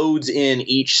it loads in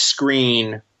each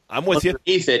screen... I'm with you.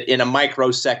 Underneath it in a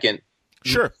microsecond,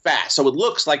 sure, fast. So it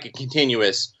looks like a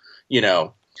continuous.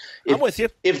 I'm with you.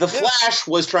 If the Flash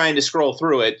was trying to scroll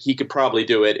through it, he could probably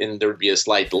do it, and there would be a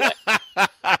slight delay.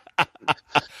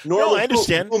 Normal, I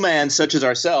understand. Man such as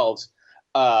ourselves,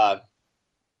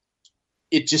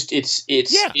 it's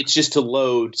just to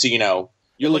load. So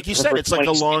like you said, it's like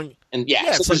a long and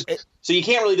so you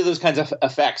can't really do those kinds of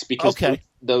effects because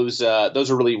those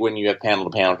are really when you have panel to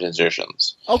panel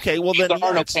transitions. Okay, well then there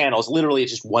are no panels. Literally,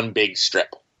 it's just one big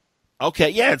strip. Okay,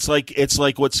 yeah, it's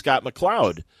like what Scott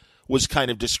McCloud was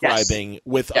kind of describing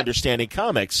with understanding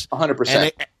comics.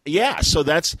 100%. Yeah, so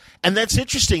that's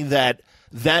interesting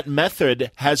that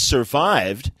method has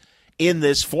survived in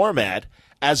this format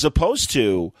as opposed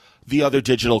to the other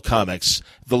digital comics,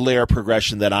 the layer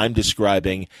progression that I'm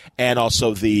describing, and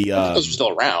also the those are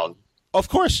still around. Of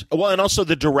course. Well, and also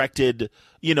the directed,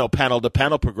 panel to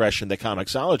panel progression that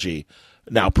Comixology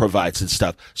now provides and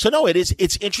stuff. So no,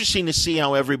 it's interesting to see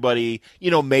how everybody,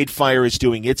 Madefire is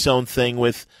doing its own thing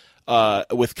with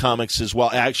comics as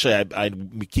well. Actually, I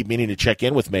keep meaning to check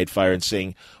in with Madefire and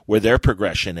seeing where their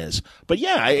progression is. But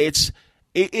yeah, it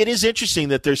is interesting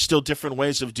that there's still different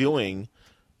ways of doing,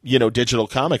 digital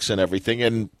comics and everything.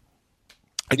 And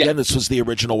again, this was the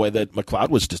original way that McCloud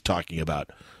was just talking about.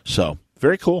 So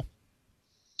very cool.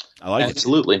 I like it.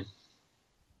 Absolutely.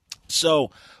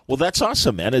 So, well, that's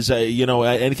awesome, man. Is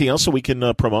anything else that we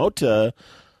can promote?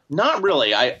 Not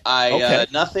really. Okay.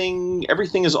 Nothing.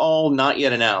 Everything is all not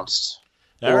yet announced.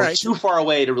 All right. Too far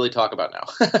away to really talk about now.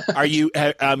 Are you?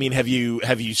 I mean, have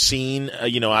you seen?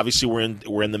 Obviously,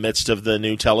 we're in the midst of the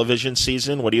new television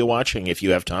season. What are you watching if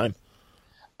you have time?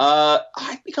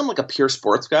 I've become like a pure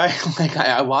sports guy. Like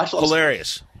I watch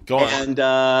hilarious. Go on. And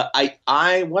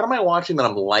I what am I watching that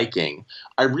I'm liking?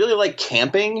 I really like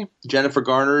Camping. Jennifer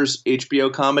Garner's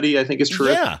HBO comedy, I think, is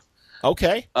terrific. Yeah.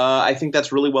 Okay. I think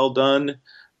that's really well done.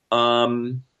 Have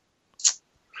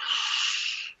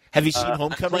you seen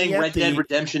Homecoming I'm playing yet? Red Dead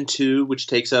Redemption 2, which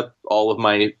takes up all of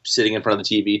my sitting in front of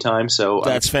the TV time. So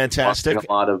that's fantastic.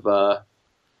 Not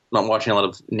watching a lot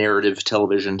of narrative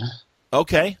television.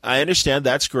 Okay, I understand.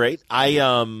 That's great.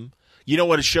 You know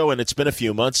what, a show, and it's been a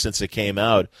few months since it came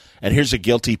out, and here's a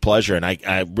guilty pleasure, and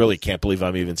I really can't believe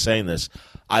I'm even saying this.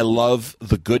 I love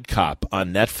The Good Cop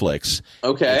on Netflix.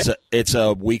 Okay. It's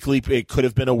a weekly, it could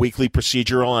have been a weekly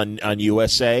procedural on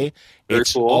USA. Very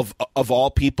cool. Of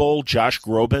all people, Josh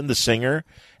Groban, the singer,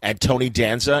 and Tony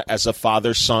Danza as a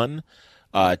father-son.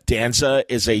 Danza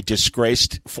is a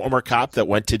disgraced former cop that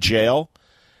went to jail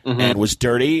and was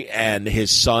dirty, and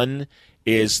his son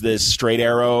is this straight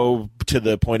arrow to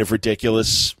the point of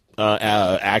ridiculous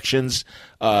actions.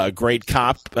 Great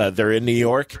cop. They're in New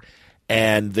York,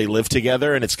 and they live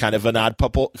together, and it's kind of an odd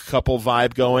couple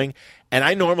vibe going. And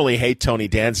I normally hate Tony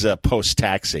Danza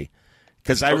post-Taxi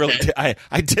because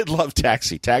I did love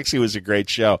Taxi. Taxi was a great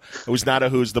show. It was not a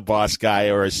Who's the Boss guy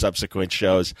or his subsequent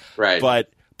shows, right?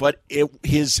 But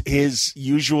his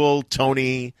usual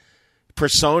Tony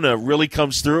persona really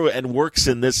comes through and works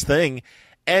in this thing.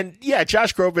 And yeah,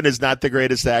 Josh Groban is not the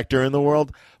greatest actor in the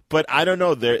world, but I don't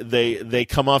know. They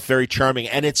come off very charming,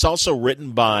 and it's also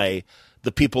written by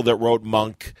the people that wrote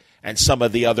Monk and some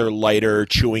of the other lighter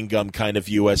chewing gum kind of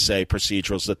USA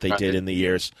procedurals that they did in the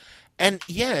years. And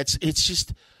yeah, it's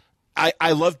just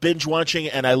I love binge watching,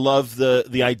 and I love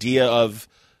the idea of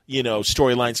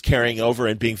storylines carrying over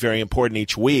and being very important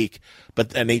each week,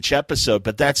 and each episode.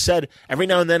 But that said, every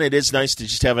now and then it is nice to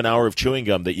just have an hour of chewing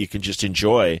gum that you can just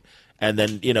enjoy. And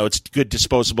then, it's good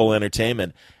disposable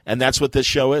entertainment. And that's what this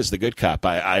show is, The Good Cop.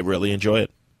 I really enjoy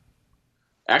it.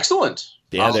 Excellent.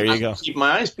 Yeah, there you go. Keep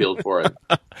my eyes peeled for it.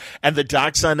 And the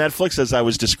docs on Netflix, as I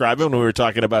was describing when we were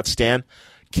talking about Stan,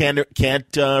 can't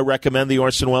recommend the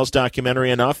Orson Welles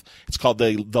documentary enough. It's called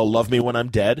They'll Love Me When I'm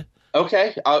Dead.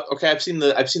 Okay. I've seen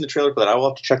the trailer for that. I will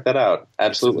have to check that out.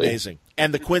 Absolutely. It's amazing.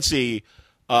 And the Quincy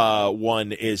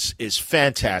one is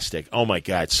fantastic. Oh my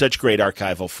God, such great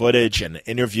archival footage and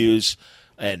interviews,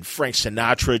 and Frank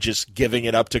Sinatra just giving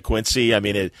it up to Quincy. I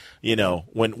mean,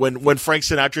 when Frank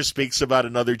Sinatra speaks about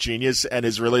another genius and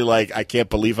is really like, I can't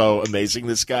believe how amazing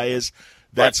this guy is.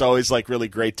 That's always like really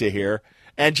great to hear.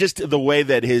 And just the way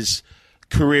that his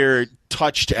career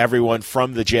touched everyone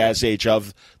from the jazz age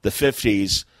of the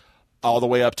 50s all the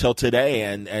way up till today,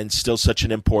 and still such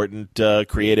an important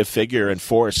creative figure and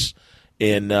force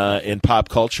in pop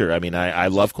culture. I mean, I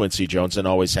love Quincy Jones and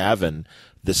always have, and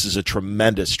this is a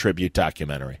tremendous tribute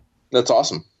documentary. That's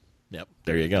awesome. Yep,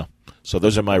 there you go. So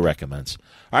those are my recommends.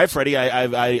 All right, Freddie,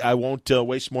 I won't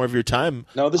waste more of your time.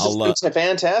 No, it's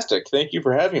fantastic. Thank you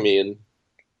for having me and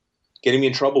getting me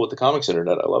in trouble with the comics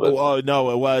internet. I love it.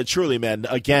 Well, truly, man.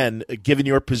 Again, given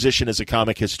your position as a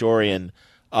comic historian,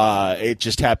 it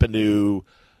just happened to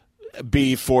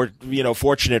be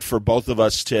fortunate for both of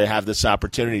us to have this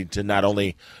opportunity to not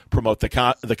only promote the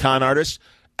con artist.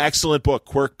 Excellent book,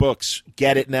 Quirk Books.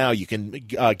 Get it now. You can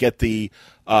get the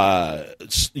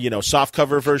soft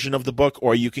cover version of the book,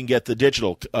 or you can get the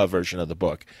digital version of the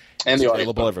book. And it's the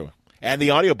available everywhere. And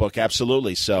the audiobook,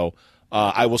 absolutely. So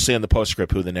I will say in the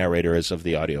postscript who the narrator is of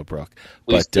the audiobook.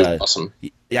 Please do. Awesome.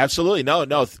 Yeah, absolutely.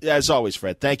 No, as always,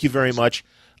 Fred, thank you very much.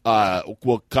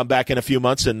 We'll come back in a few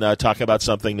months and talk about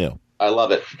something new. I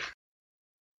love it.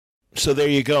 So there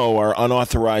you go, our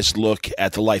unauthorized look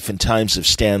at the life and times of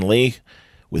Stan Lee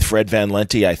with Fred Van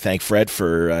Lente. I thank Fred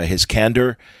for his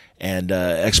candor and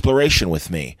exploration with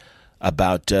me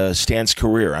about Stan's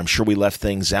career. I'm sure we left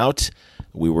things out.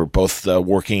 We were both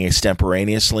working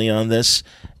extemporaneously on this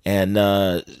and,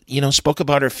 spoke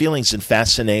about our feelings and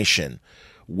fascination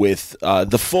with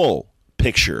the full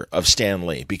picture of Stan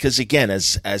Lee. Because, again,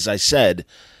 as I said,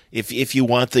 if you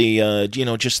want the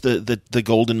just the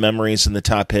golden memories and the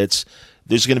top hits,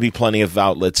 there's going to be plenty of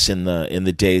outlets in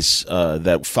the days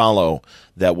that follow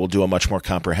that will do a much more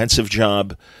comprehensive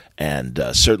job, and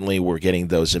certainly we're getting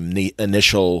those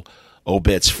initial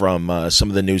obits from some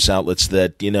of the news outlets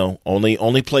that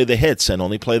only play the hits and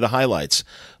only play the highlights.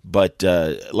 But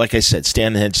like I said,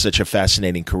 Stan had such a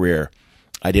fascinating career.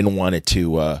 I didn't want it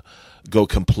to go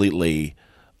completely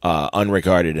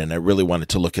unregarded, and I really wanted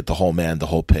to look at the whole man, the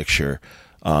whole picture.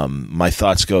 My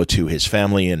thoughts go to his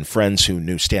family and friends who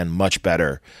knew Stan much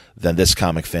better than this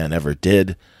comic fan ever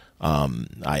did.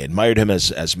 I admired him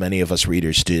as many of us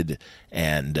readers did,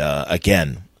 and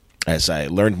again, as I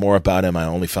learned more about him, I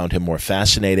only found him more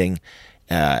fascinating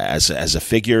as a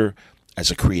figure,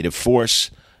 as a creative force,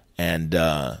 and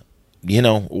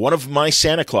one of my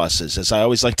Santa Clauses, as I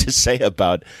always like to say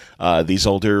about these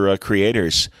older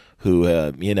creators who,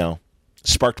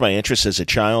 sparked my interest as a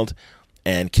child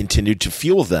and continued to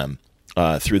fuel them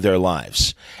through their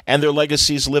lives. And their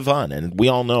legacies live on. And we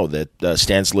all know that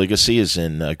Stan's legacy is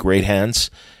in great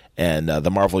hands. And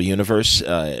the Marvel Universe,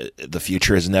 the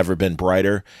future has never been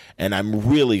brighter. And I'm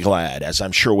really glad, as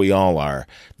I'm sure we all are,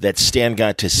 that Stan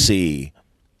got to see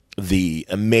the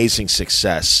amazing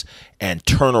success and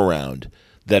turnaround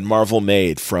that Marvel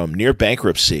made from near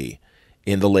bankruptcy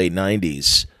in the late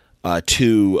 90s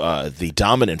to the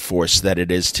dominant force that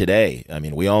it is today. I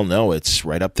mean, we all know it's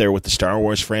right up there with the Star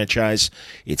Wars franchise.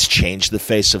 It's changed the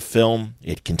face of film.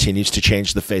 It continues to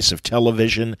change the face of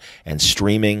television and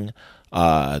streaming.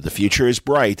 The future is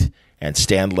bright, and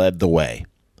Stan led the way.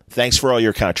 Thanks for all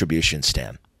your contributions,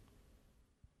 Stan.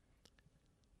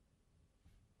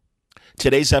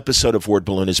 Today's episode of Word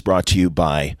Balloon is brought to you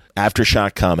by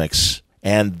Aftershock Comics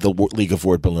and the League of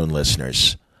Word Balloon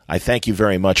listeners. I thank you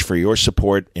very much for your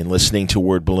support in listening to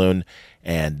Word Balloon,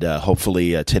 and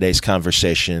hopefully today's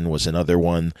conversation was another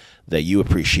one that you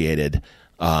appreciated.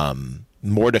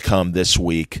 More to come this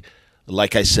week.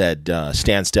 Like I said,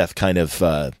 Stan's death kind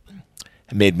of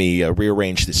made me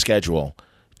rearrange the schedule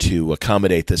to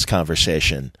accommodate this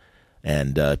conversation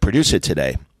and produce it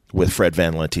today with Fred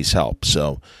Van Lente's help.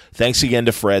 So thanks again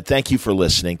to Fred. Thank you for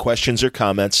listening. Questions or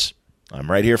comments,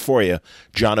 I'm right here for you.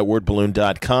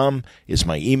 John@wordballoon.com is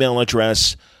my email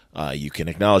address. You can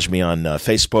acknowledge me on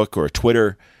Facebook or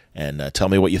Twitter and tell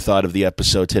me what you thought of the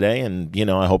episode today. And,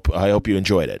 I hope you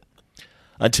enjoyed it.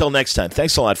 Until next time,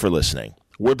 thanks a lot for listening.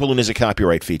 Word Balloon is a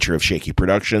copyright feature of Shaky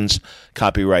Productions.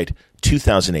 Copyright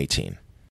 2018.